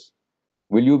of this.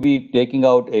 Will you be taking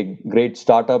out a great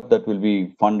startup that will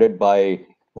be funded by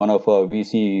one of our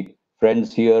VC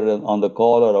friends here on the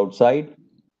call or outside?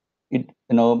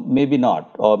 Maybe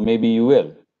not, or maybe you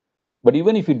will. But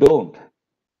even if you don't,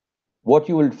 what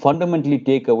you will fundamentally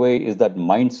take away is that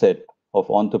mindset of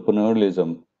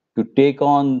entrepreneurialism, to take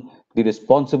on the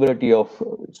responsibility of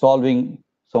solving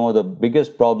some of the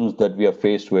biggest problems that we are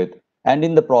faced with, and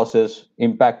in the process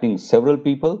impacting several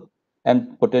people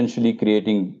and potentially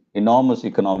creating enormous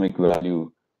economic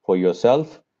value for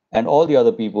yourself and all the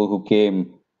other people who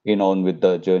came in on with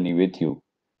the journey with you.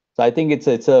 So I think it's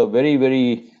a very,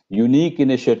 very unique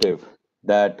initiative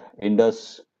that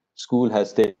Indus School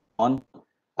has taken on.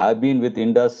 I've been with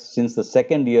Indus since the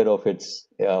second year of its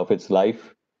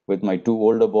life, with my 2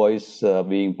 older boys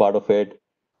being part of it.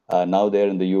 Now they're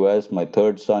in the US. My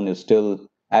third son is still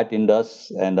at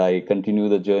Indus, and I continue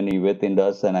the journey with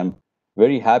Indus. And I'm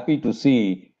very happy to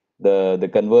see the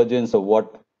convergence of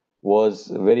what was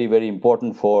very, very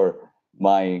important for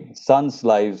my son's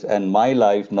lives and my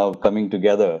life now coming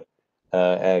together,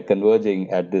 converging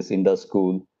at this Indus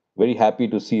School. Very happy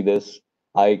to see this.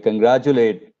 I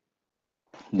congratulate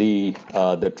the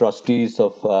trustees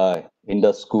of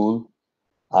Indus School.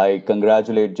 I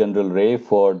congratulate General Ray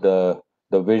for the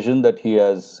vision that he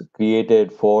has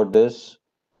created for this.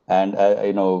 And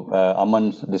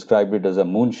Aman described it as a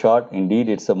moonshot. Indeed,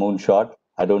 it's a moonshot.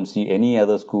 I don't see any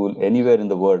other school anywhere in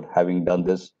the world having done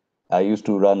this. I used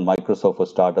to run Microsoft for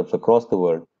startups across the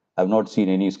world. I've not seen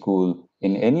any school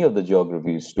in any of the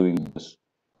geographies doing this.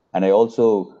 And I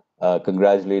also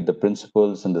congratulate the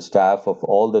principals and the staff of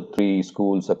all the 3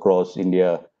 schools across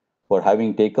India for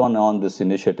having taken on this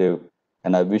initiative.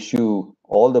 And I wish you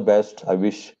all the best. I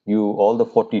wish you all the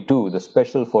 42, the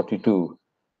special 42,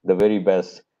 the very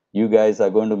best. You guys are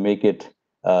going to make it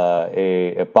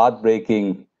a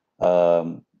path-breaking,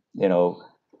 you know,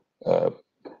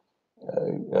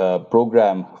 uh,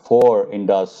 program for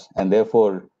Indus, and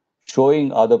therefore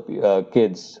showing other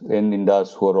kids in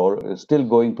Indus who are still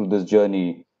going through this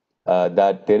journey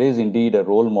that there is indeed a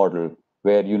role model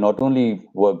where you not only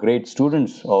were great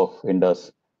students of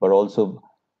Indus, but also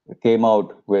came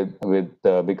out with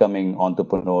becoming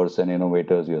entrepreneurs and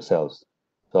innovators yourselves.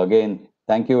 So again,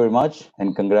 thank you very much,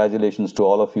 and congratulations to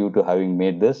all of you to having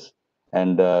made this.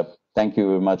 And thank you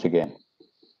very much again.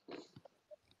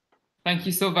 Thank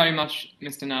you so very much,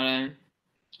 Mr. Narayan.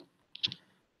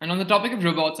 And on the topic of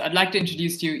robots, I'd like to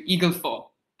introduce to you Eagle 4,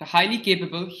 the highly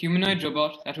capable humanoid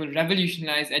robot that will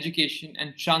revolutionize education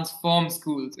and transform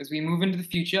schools as we move into the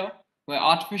future where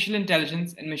artificial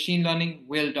intelligence and machine learning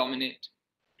will dominate.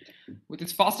 With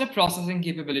its faster processing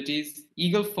capabilities,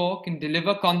 Eagle 4 can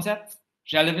deliver concepts,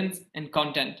 relevance, and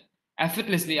content,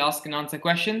 effortlessly ask and answer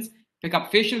questions, pick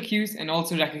up facial cues, and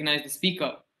also recognize the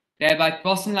speaker, thereby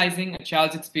personalizing a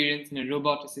child's experience in a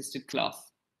robot-assisted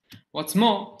class. What's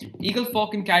more, Eagle 4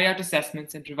 can carry out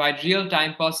assessments and provide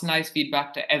real-time personalized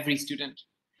feedback to every student.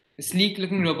 The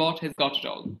sleek-looking robot has got it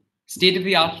all: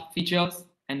 state-of-the-art features,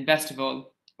 and best of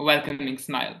all, a welcoming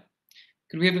smile.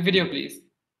 Could we have the video, please?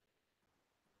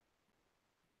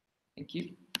 Thank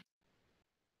you.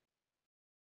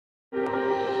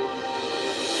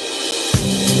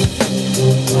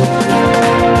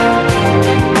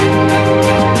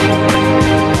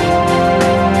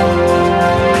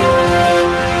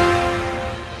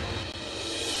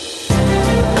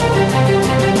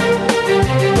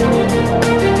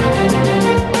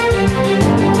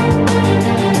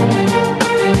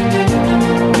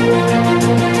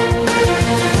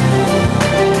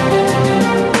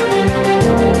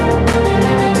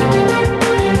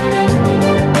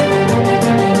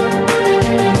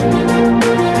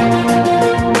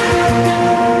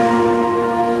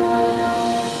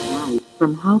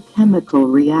 From how chemical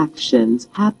reactions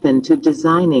happen to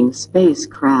designing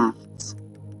spacecrafts.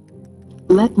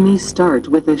 Let me start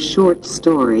with a short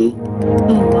story.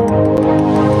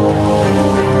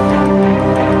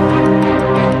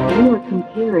 You are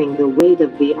comparing the weight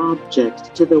of the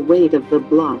object to the weight of the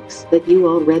blocks that you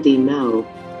already know.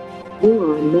 There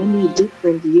are many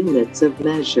different units of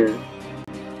measure.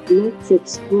 Let's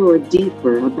explore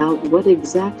deeper about what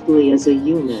exactly is a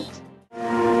unit.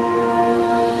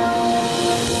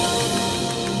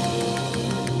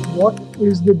 What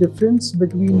is the difference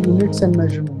between units and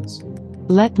measurements?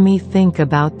 Let me think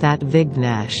about that,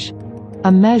 Vignesh.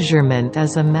 A measurement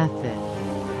is a method.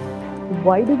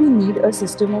 Why do we need a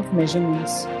system of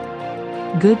measurements?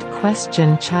 Good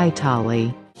question,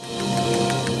 Chaitali.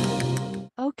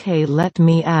 Okay, let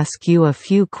me ask you a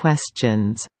few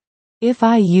questions. If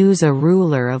I use a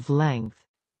ruler of length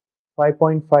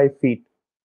 5.5 feet.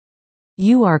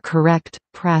 You are correct,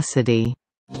 Prasidi.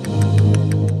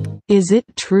 Is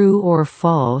it true or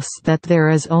false that there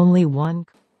is only one?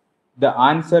 The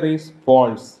answer is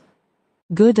false.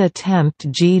 Good attempt,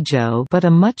 Jijo, but a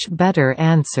much better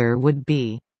answer would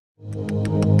be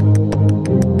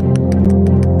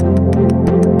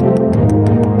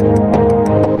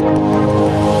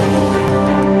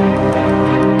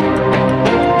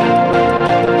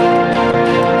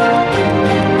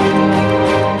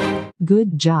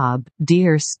Good job,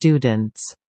 dear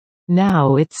students.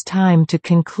 Now it's time to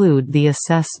conclude the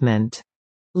assessment.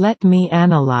 Let me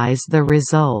analyze the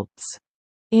results.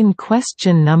 In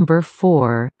question number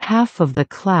 4, half of the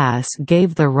class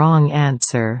gave the wrong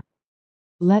answer.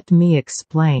 Let me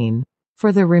explain.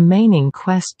 For the remaining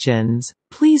questions,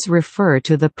 please refer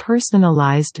to the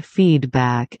personalized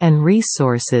feedback and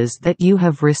resources that you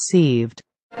have received.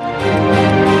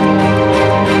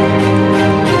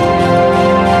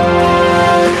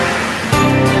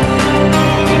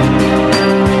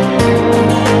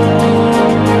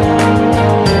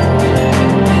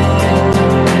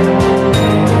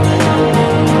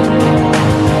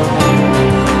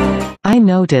 I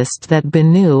noticed that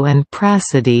Binu and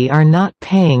Prasidi are not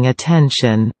paying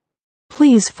attention.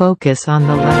 Please focus on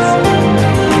the lesson.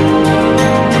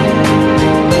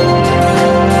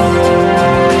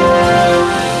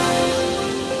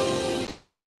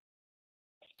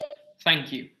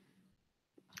 Thank you.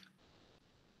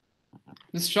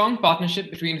 The strong partnership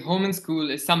between home and school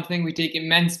is something we take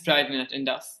immense pride in at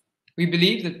Indus. We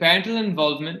believe that parental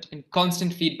involvement and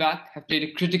constant feedback have played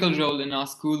a critical role in our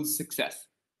school's success.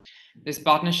 This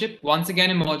partnership once again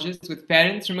emerges with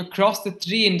parents from across the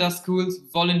 3 Indus schools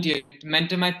volunteering to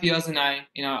mentor my peers and I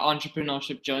in our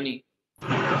entrepreneurship journey. We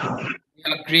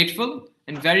are grateful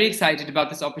and very excited about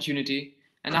this opportunity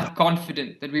and are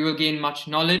confident that we will gain much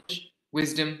knowledge,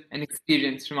 wisdom, and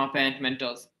experience from our parent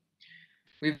mentors.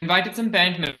 We've invited some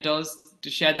parent mentors to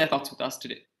share their thoughts with us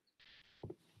today.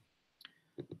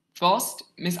 First,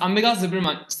 Ms. Ambika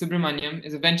Subramaniam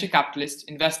is a venture capitalist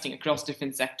investing across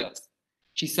different sectors.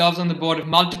 She serves on the board of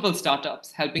multiple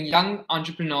startups, helping young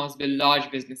entrepreneurs build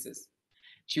large businesses.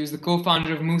 She was the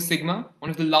co-founder of Mu Sigma, one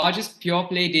of the largest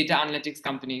pure-play data analytics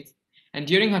companies. And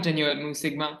during her tenure at Mu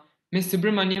Sigma, Ms.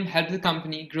 Subramaniam helped the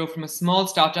company grow from a small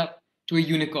startup to a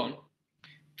unicorn.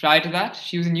 Prior to that,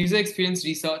 she was in user experience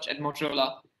research at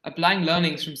Motorola, applying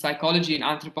learnings from psychology and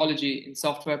anthropology in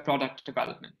software product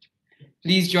development.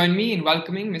 Please join me in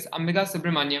welcoming Ms. Ambika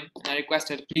Subramaniam, and I request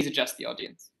her to please address the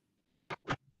audience.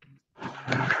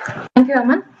 Thank you,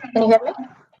 Aman. Can you hear me?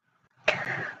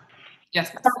 Yes,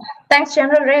 Thanks,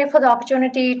 General Ray, for the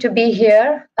opportunity to be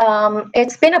here.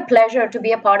 It's been a pleasure to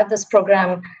be a part of this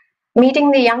program.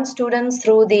 Meeting the young students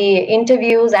through the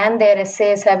interviews and their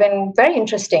essays have been very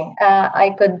interesting.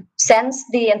 I could sense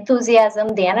the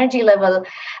enthusiasm, the energy level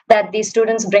that these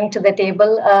students bring to the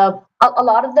table. A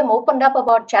lot of them opened up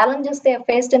about challenges they have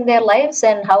faced in their lives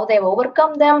and how they've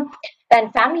overcome them,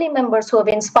 and family members who have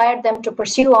inspired them to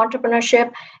pursue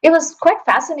entrepreneurship. It was quite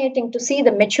fascinating to see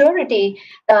the maturity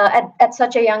at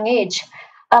such a young age.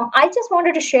 I just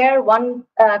wanted to share one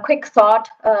quick thought,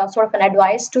 sort of an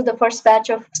advice to the first batch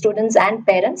of students and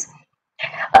parents.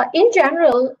 In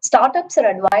general, startups are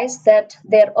advised that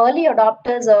their early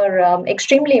adopters are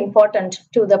extremely important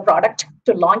to the product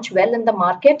to launch well in the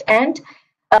market and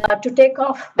to take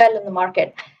off well in the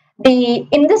market.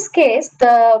 In this case,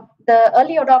 the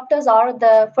early adopters are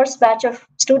the first batch of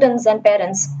students and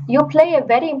parents. You play a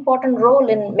very important role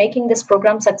in making this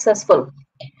program successful.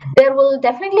 There will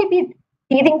definitely be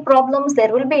teething problems.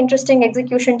 There will be interesting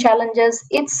execution challenges.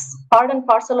 It's part and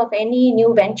parcel of any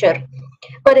new venture.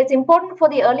 But it's important for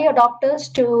the early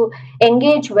adopters to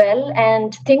engage well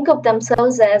and think of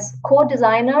themselves as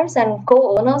co-designers and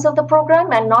co-owners of the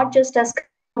program and not just as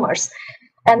customers.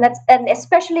 And that's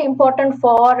especially important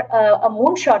for a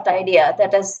moonshot idea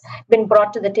that has been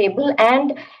brought to the table.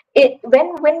 And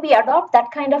when we adopt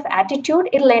that kind of attitude,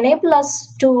 it'll enable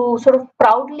us to sort of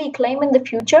proudly claim in the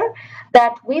future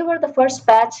that we were the first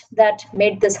batch that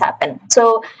made this happen.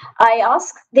 So I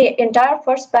ask the entire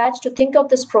first batch to think of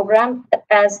this program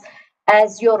as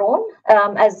your own,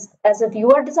 as if you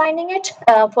are designing it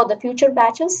for the future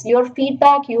batches. Your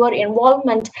feedback, your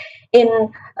involvement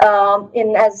in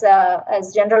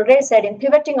as General Ray said, in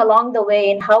pivoting along the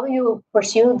way in how you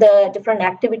pursue the different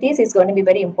activities is going to be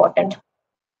very important.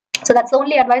 So that's the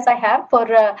only advice I have for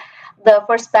the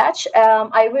first batch.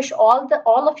 I wish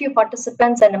all of you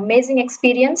participants an amazing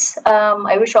experience.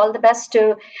 I wish all the best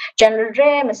to General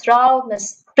Ray, Ms. Rao,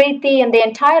 Ms. Preeti, and the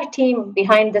entire team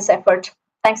behind this effort.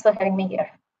 Thanks for having me here.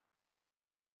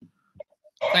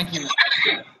 Thank you.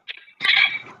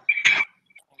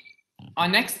 Our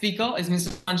next speaker is Mr.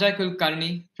 Sanjay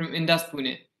Kulkarni from Indus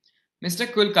Pune. Mr.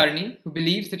 Kulkarni, who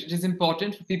believes that it is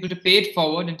important for people to pay it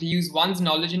forward and to use one's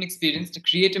knowledge and experience to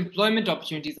create employment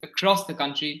opportunities across the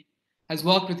country, has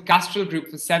worked with Castrol Group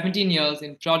for 17 years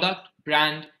in product,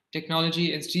 brand,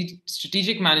 technology, and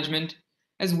strategic management,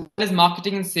 as well as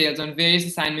marketing and sales on various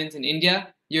assignments in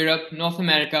India, Europe, North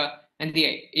America, and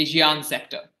the ASEAN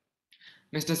sector.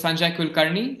 Mr. Sanjay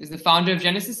Kulkarni is the founder of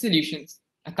Genesis Solutions,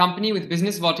 a company with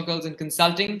business verticals in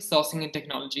consulting, sourcing, and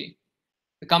technology.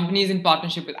 The company is in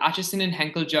partnership with Atchison and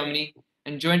Henkel, Germany,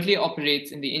 and jointly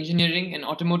operates in the engineering and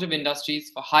automotive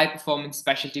industries for high-performance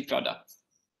specialty products.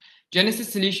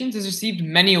 Genesis Solutions has received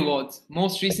many awards,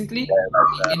 most recently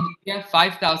the India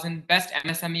 5000 Best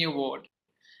MSME Award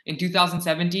in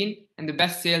 2017 and the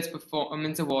Best Sales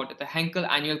Performance Award at the Henkel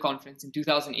Annual Conference in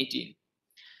 2018.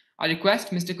 I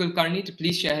request Mr. Kulkarni to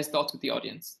please share his thoughts with the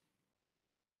audience.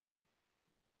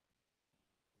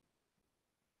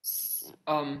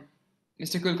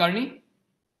 Mr. Kulkarni?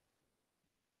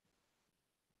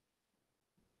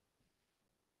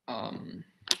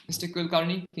 Mr.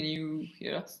 Kulkarni, can you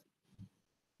hear us?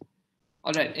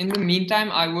 All right. In the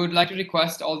meantime, I would like to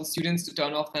request all the students to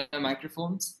turn off their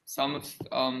microphones. Some of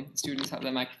students have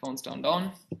their microphones turned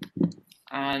on,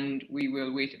 and we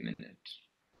will wait a minute.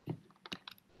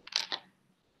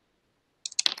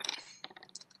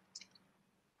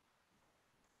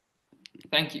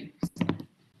 Thank you.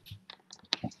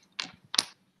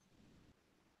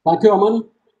 Thank you, Aman.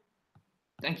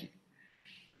 Thank you.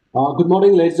 Good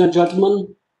morning, ladies and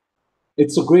gentlemen.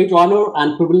 It's a great honor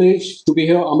and privilege to be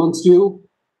here amongst you,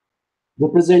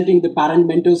 representing the Parent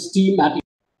Mentors team at.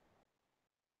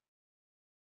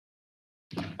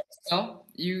 Sir,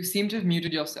 you seem to have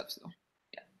muted yourself, sir.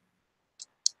 Yeah.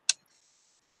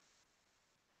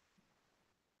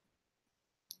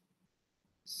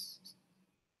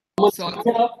 So,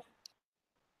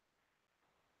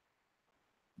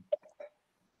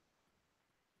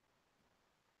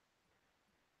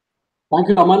 thank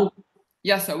you, Aman.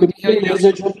 Yes, sir. We can hear you. Ladies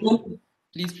and gentlemen.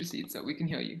 Please proceed, sir. We can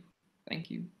hear you. Thank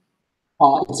you.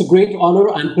 It's a great honor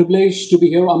and privilege to be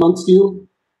here amongst you,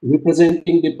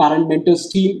 representing the parent mentors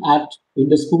team at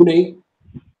Indus Pune,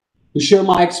 to share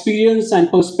my experience and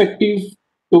perspective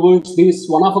towards this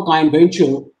one-of-a-kind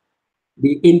venture,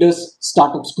 the Indus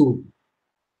Start-up School.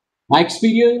 My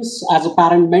experience as a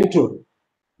parent mentor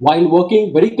while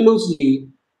working very closely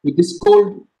with this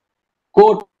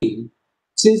core team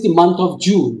since the month of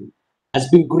June has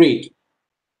been great.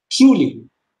 Truly,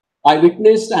 I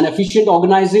witnessed an efficient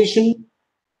organization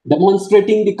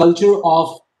demonstrating the culture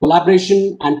of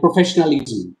collaboration and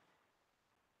professionalism.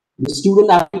 The student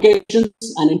applications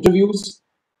and interviews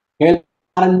help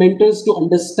parent mentors to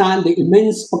understand the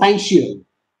immense potential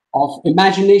of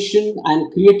imagination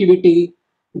and creativity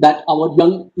that our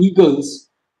young eagles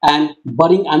and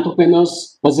budding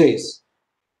entrepreneurs possess,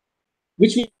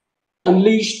 which we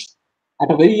unleashed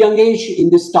at a very young age in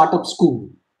this startup school.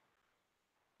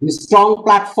 This strong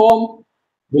platform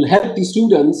will help the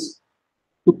students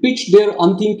to pitch their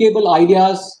unthinkable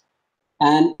ideas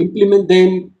and implement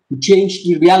them to change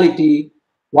the reality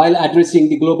while addressing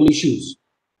the global issues.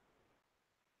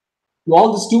 To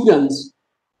all the students,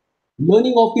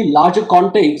 learning of the larger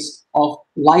context of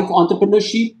life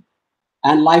entrepreneurship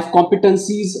and life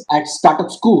competencies at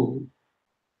Startup School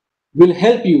will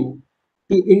help you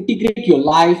to integrate your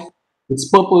life, its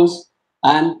purpose,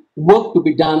 and work to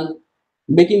be done,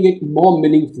 making it more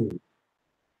meaningful.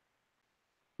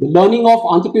 The learning of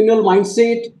entrepreneurial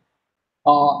mindset,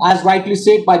 as rightly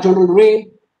said by General Ray,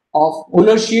 of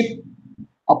ownership,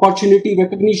 opportunity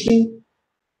recognition,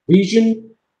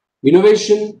 vision,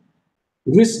 innovation,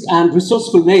 risk, and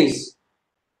resourcefulness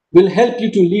will help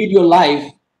you to lead your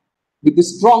life with a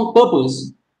strong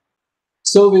purpose,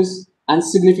 service, and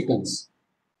significance.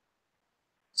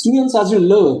 Students, as you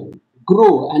learn,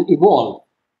 grow, and evolve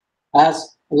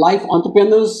as life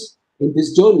entrepreneurs in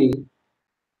this journey,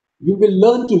 you will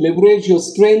learn to leverage your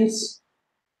strengths,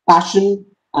 passion,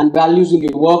 and values in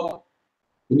your work,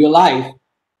 in your life,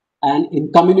 and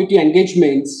in community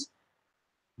engagements,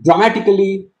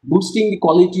 dramatically boosting the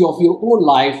quality of your own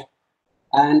life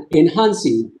and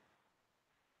enhancing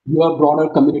your broader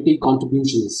community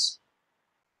contributions.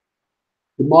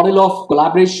 The model of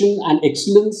collaboration and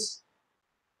excellence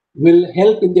will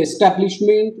help in the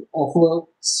establishment of a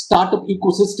startup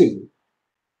ecosystem,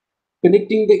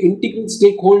 connecting the integral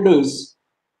stakeholders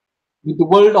with the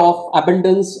world of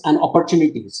abundance and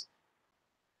opportunities.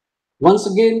 Once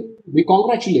again, we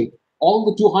congratulate all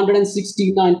the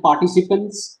 269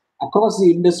 participants across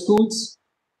the Indus schools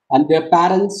and their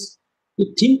parents to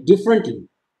think differently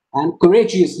and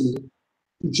courageously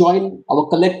to join our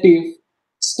collective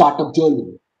startup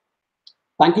journey.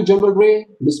 Thank you, General Ray,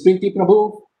 Ms. Preeti,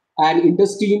 Prabhu, and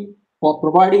Indus team for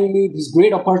providing me this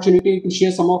great opportunity to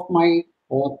share some of my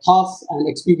thoughts and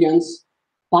experience.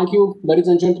 Thank you, ladies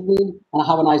and gentlemen, and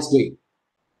have a nice day.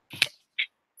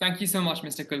 Thank you so much,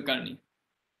 Mr. Kulkarni.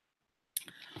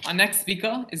 Our next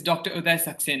speaker is Dr. Uday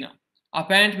Saxena, our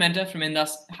parent mentor from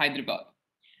Indus, Hyderabad.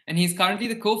 And he's currently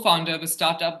the co-founder of a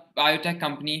startup biotech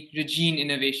company, Regene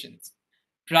Innovations.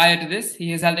 Prior to this,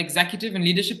 he has held executive and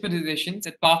leadership positions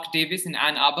at Park Davis in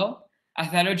Ann Arbor,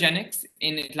 Atherogenics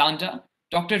in Atlanta,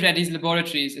 Dr. Reddy's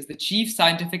Laboratories as the Chief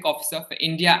Scientific Officer for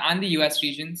India and the US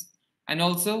regions, and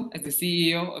also as the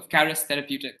CEO of Caris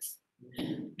Therapeutics.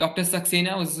 Dr.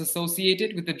 Saxena was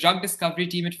associated with the drug discovery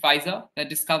team at Pfizer that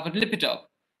discovered Lipitor,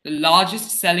 the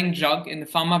largest selling drug in the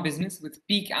pharma business with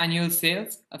peak annual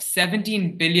sales of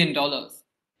 $17 billion.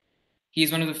 He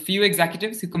is one of the few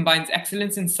executives who combines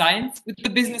excellence in science with the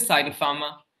business side of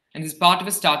pharma and is part of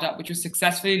a startup which was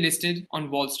successfully listed on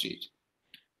Wall Street.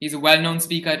 He's a well-known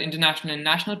speaker at international and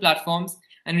national platforms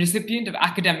and recipient of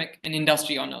academic and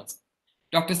industry honors.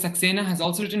 Dr. Saxena has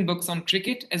also written books on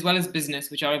cricket as well as business,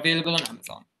 which are available on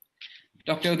Amazon.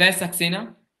 Dr. Uday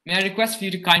Saxena, may I request for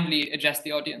you to kindly address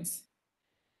the audience?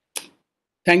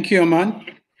 Thank you, Aman,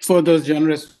 for those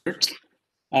generous words.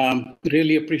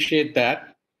 Really appreciate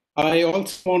that. I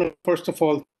also want to, first of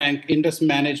all, thank Indus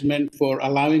Management for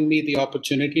allowing me the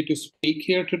opportunity to speak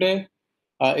here today.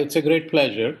 It's a great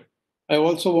pleasure. I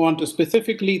also want to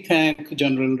specifically thank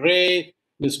General Ray,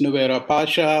 Ms. Nuwaira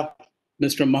Pasha,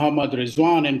 Mr. Muhammad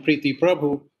Rizwan, and Preeti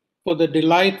Prabhu for the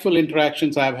delightful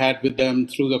interactions I've had with them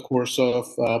through the course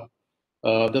of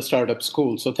the startup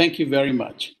school. So thank you very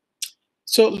much.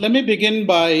 So let me begin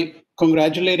by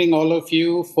congratulating all of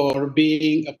you for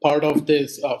being a part of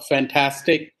this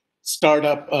fantastic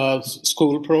startup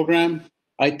school program.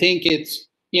 I think it's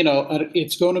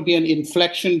going to be an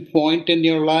inflection point in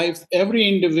your lives. Every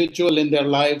individual in their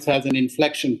lives has an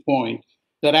inflection point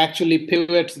that actually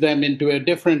pivots them into a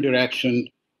different direction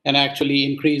and actually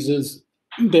increases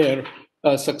their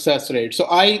success rate. So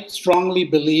I strongly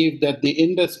believe that the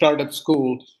Indus Startup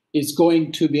School is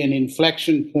going to be an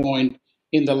inflection point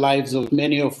in the lives of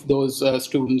many of those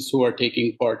students who are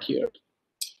taking part here.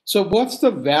 So what's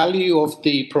the value of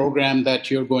the program that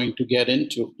you're going to get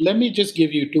into? Let me just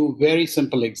give you two very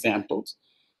simple examples.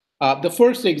 The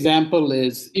first example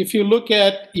is if you look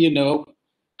at,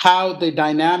 how the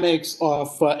dynamics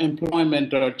of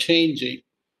employment are changing.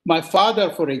 My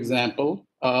father, for example,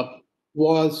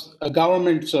 was a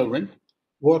government servant,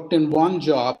 worked in one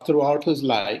job throughout his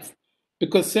life,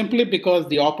 simply because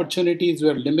the opportunities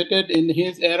were limited in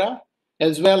his era,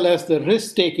 as well as the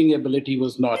risk-taking ability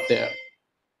was not there.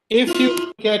 If you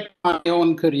look at my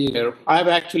own career, I've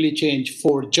actually changed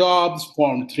 4 jobs,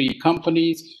 formed 3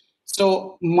 companies.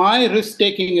 So my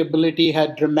risk-taking ability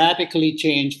had dramatically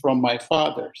changed from my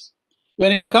father's.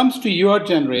 When it comes to your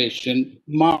generation,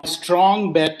 my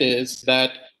strong bet is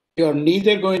that you're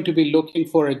neither going to be looking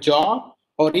for a job,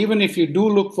 or even if you do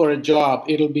look for a job,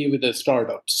 it'll be with a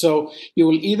startup. So you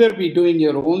will either be doing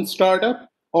your own startup,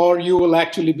 or you will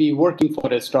actually be working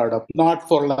for a startup, not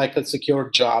for like a secure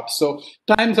job. So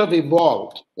times have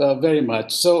evolved very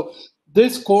much. So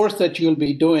this course that you'll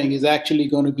be doing is actually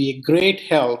going to be a great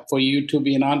help for you to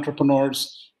be an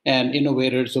entrepreneurs and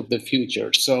innovators of the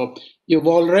future. So you've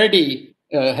already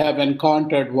have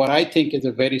encountered what I think is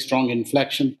a very strong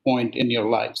inflection point in your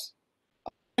lives.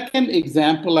 Second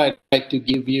example I'd like to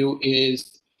give you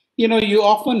is, you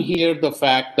often hear the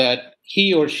fact that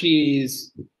he or she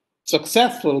is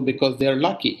successful because they're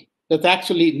lucky. That's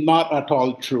actually not at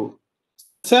all true.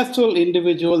 Successful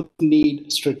individuals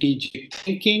need strategic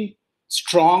thinking,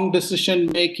 strong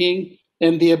decision making,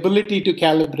 and the ability to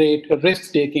calibrate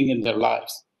risk taking in their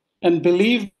lives. And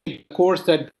believe me, the course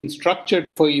that's structured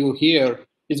for you here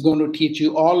is going to teach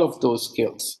you all of those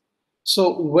skills.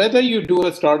 So whether you do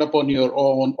a startup on your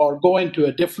own or go into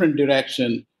a different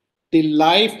direction, the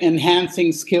life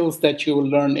enhancing skills that you will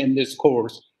learn in this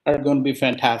course are going to be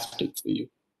fantastic for you.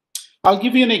 I'll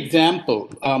give you an example.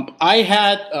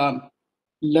 I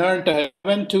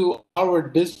went to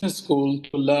Harvard Business School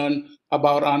to learn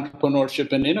about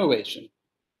entrepreneurship and innovation.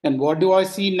 And what do I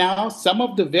see now? Some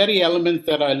of the very elements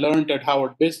that I learned at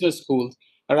Harvard Business School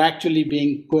are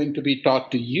actually going to be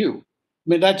taught to you. I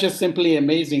mean, that's just simply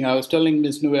amazing. I was telling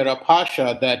Ms. Nuwaira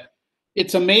Pasha that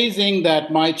it's amazing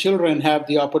that my children have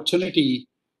the opportunity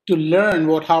to learn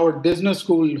what Harvard Business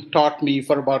School taught me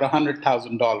for about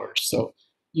 $100,000. So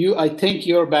I think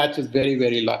your batch is very,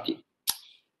 very lucky.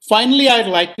 Finally, I'd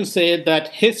like to say that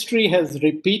history has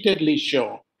repeatedly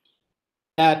shown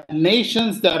that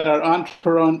nations that are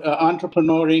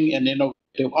entrepreneuring and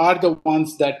innovative are the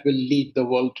ones that will lead the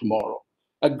world tomorrow.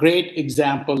 A great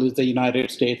example is the United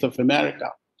States of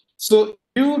America. So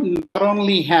you not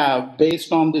only have,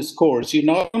 based on this course, you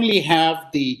not only have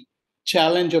the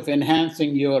challenge of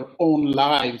enhancing your own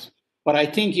lives, but I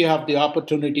think you have the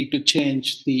opportunity to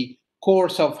change the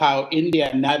course of how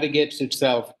India navigates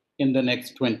itself in the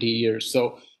next 20 years.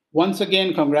 So once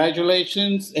again,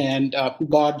 congratulations and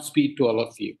Godspeed to all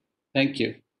of you. Thank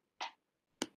you.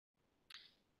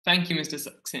 Thank you, Mr.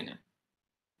 Saxena.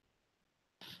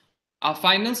 Our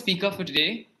final speaker for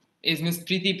today is Ms.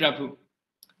 Preeti Prabhu.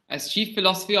 As Chief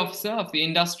Philosophy Officer of the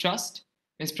Indus Trust,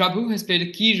 Ms. Prabhu has played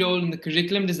a key role in the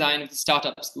curriculum design of the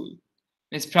Startup School.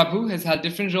 Ms. Prabhu has held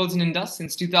different roles in Indus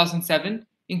since 2007,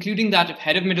 including that of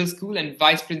Head of Middle School and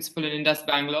Vice Principal in Indus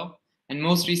Bangalore, and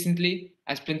most recently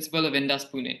as Principal of Indus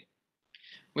Pune.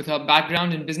 With her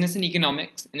background in business and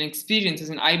economics and experience as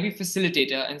an IB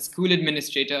facilitator and school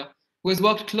administrator who has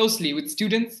worked closely with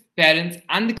students, parents,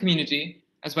 and the community,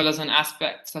 as well as on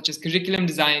aspects such as curriculum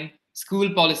design,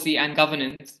 school policy, and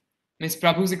governance, Ms.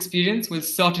 Prabhu's experience will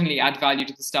certainly add value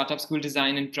to the startup school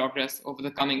design and progress over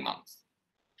the coming months.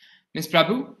 Ms.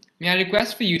 Prabhu, may I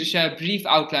request for you to share a brief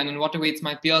outline on what awaits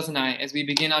my peers and I as we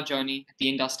begin our journey at the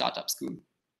Indus Start-up School.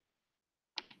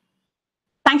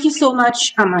 Thank you so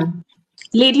much, Aman.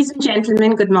 Ladies and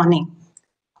gentlemen, good morning.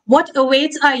 What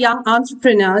awaits our young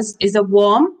entrepreneurs is a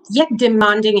warm yet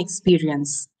demanding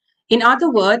experience. In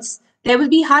other words, there will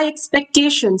be high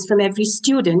expectations from every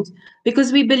student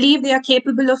because we believe they are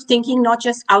capable of thinking not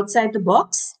just outside the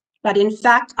box, but in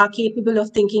fact are capable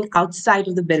of thinking outside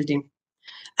of the building.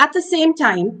 At the same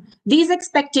time, these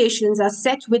expectations are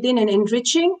set within an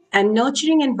enriching and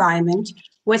nurturing environment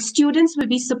where students will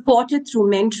be supported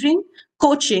through mentoring,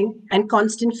 coaching, and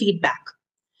constant feedback.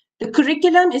 The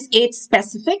curriculum is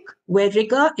age-specific, where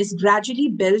rigor is gradually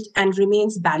built and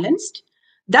remains balanced,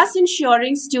 thus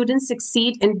ensuring students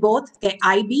succeed in both their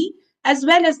IB as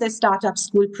well as their startup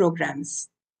school programs.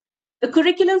 The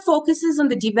curriculum focuses on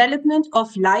the development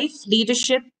of life,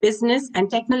 leadership, business, and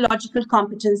technological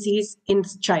competencies in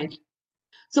the child.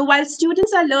 So while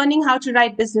students are learning how to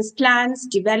write business plans,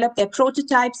 develop their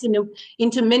prototypes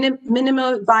into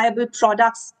minimal viable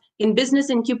products in business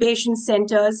incubation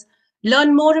centers,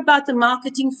 learn more about the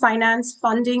marketing, finance,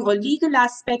 funding, or legal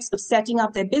aspects of setting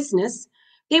up their business,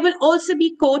 they will also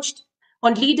be coached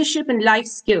on leadership and life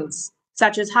skills,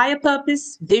 such as higher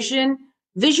purpose, vision,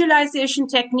 visualization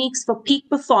techniques for peak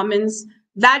performance,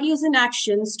 values in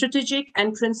action, strategic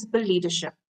and principled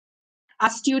leadership. Our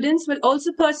students will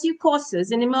also pursue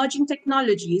courses in emerging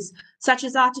technologies such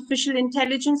as artificial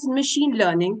intelligence and machine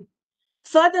learning.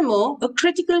 Furthermore, a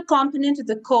critical component of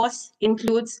the course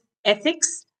includes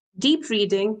ethics, deep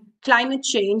reading, climate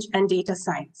change, and data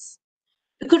science.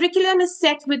 The curriculum is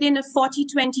set within a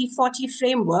 40-20-40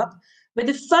 framework, where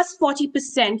the first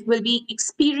 40% will be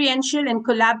experiential and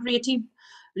collaborative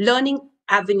learning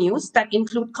avenues that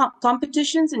include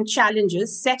competitions and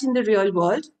challenges set in the real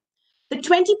world. The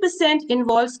 20%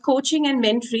 involves coaching and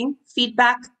mentoring,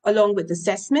 feedback along with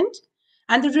assessment,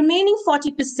 and the remaining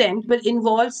 40% will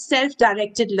involve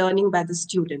self-directed learning by the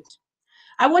student.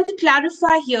 I want to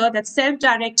clarify here that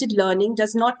self-directed learning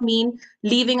does not mean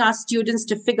leaving our students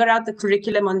to figure out the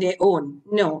curriculum on their own.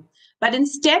 No, but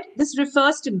instead, this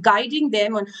refers to guiding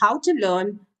them on how to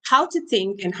learn, how to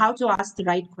think, and how to ask the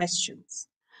right questions.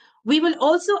 We will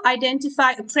also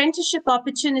identify apprenticeship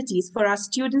opportunities for our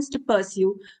students to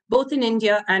pursue both in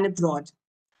India and abroad.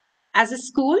 As a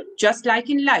school, just like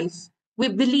in life, we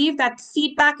believe that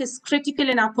feedback is critical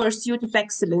in our pursuit of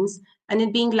excellence and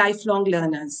in being lifelong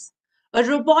learners. A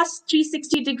robust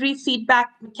 360-degree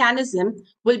feedback mechanism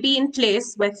will be in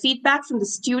place where feedback from the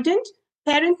student,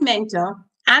 parent, mentor,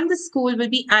 and the school will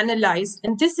be analyzed,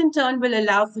 and this in turn will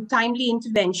allow for timely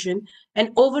intervention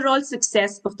and overall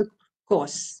success of the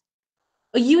course.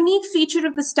 A unique feature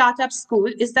of the startup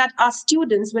school is that our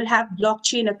students will have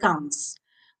blockchain accounts,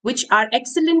 which are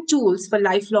excellent tools for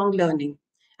lifelong learning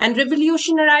and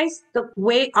revolutionize the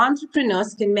way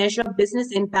entrepreneurs can measure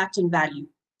business impact and value.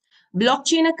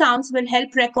 Blockchain accounts will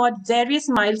help record various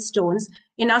milestones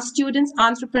in our students'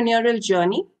 entrepreneurial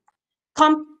journey,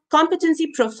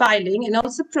 competency profiling, and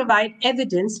also provide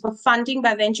evidence for funding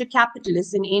by venture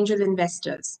capitalists and angel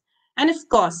investors. And of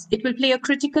course, it will play a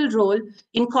critical role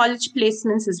in college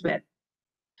placements as well.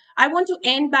 I want to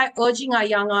end by urging our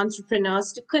young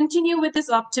entrepreneurs to continue with this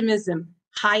optimism,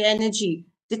 high energy,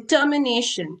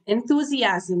 determination,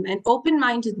 enthusiasm, and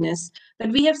open-mindedness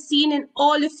that we have seen in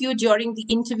all of you during the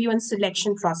interview and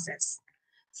selection process.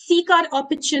 Seek out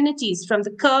opportunities from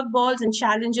the curveballs and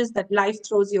challenges that life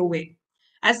throws your way,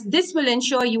 as this will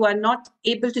ensure you are not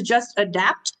able to just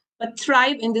adapt, but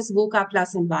thrive in this VUCA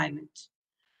plus environment.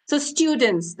 So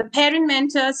students, the parent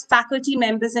mentors, faculty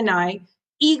members, and I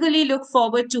eagerly look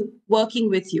forward to working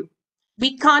with you.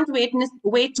 We can't wait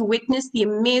to witness the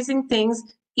amazing things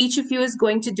each of you is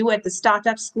going to do at the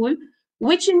startup school,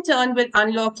 which in turn will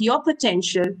unlock your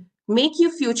potential, make you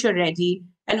future ready,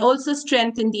 and also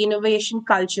strengthen the innovation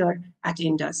culture at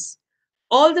Indus.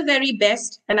 All the very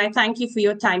best, and I thank you for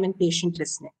your time and patient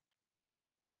listening.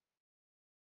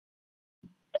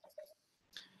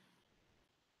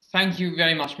 Thank you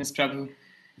very much, Ms. Prabhu.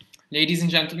 Ladies and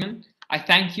gentlemen, I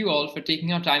thank you all for taking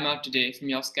your time out today from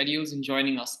your schedules and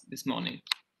joining us this morning.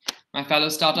 My fellow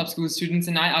startup school students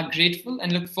and I are grateful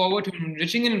and look forward to an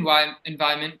enriching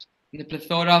environment and the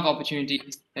plethora of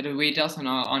opportunities that await us on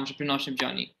our entrepreneurship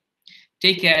journey.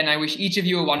 Take care, and I wish each of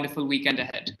you a wonderful weekend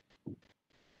ahead.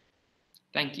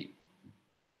 Thank you.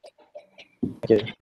 Thank you.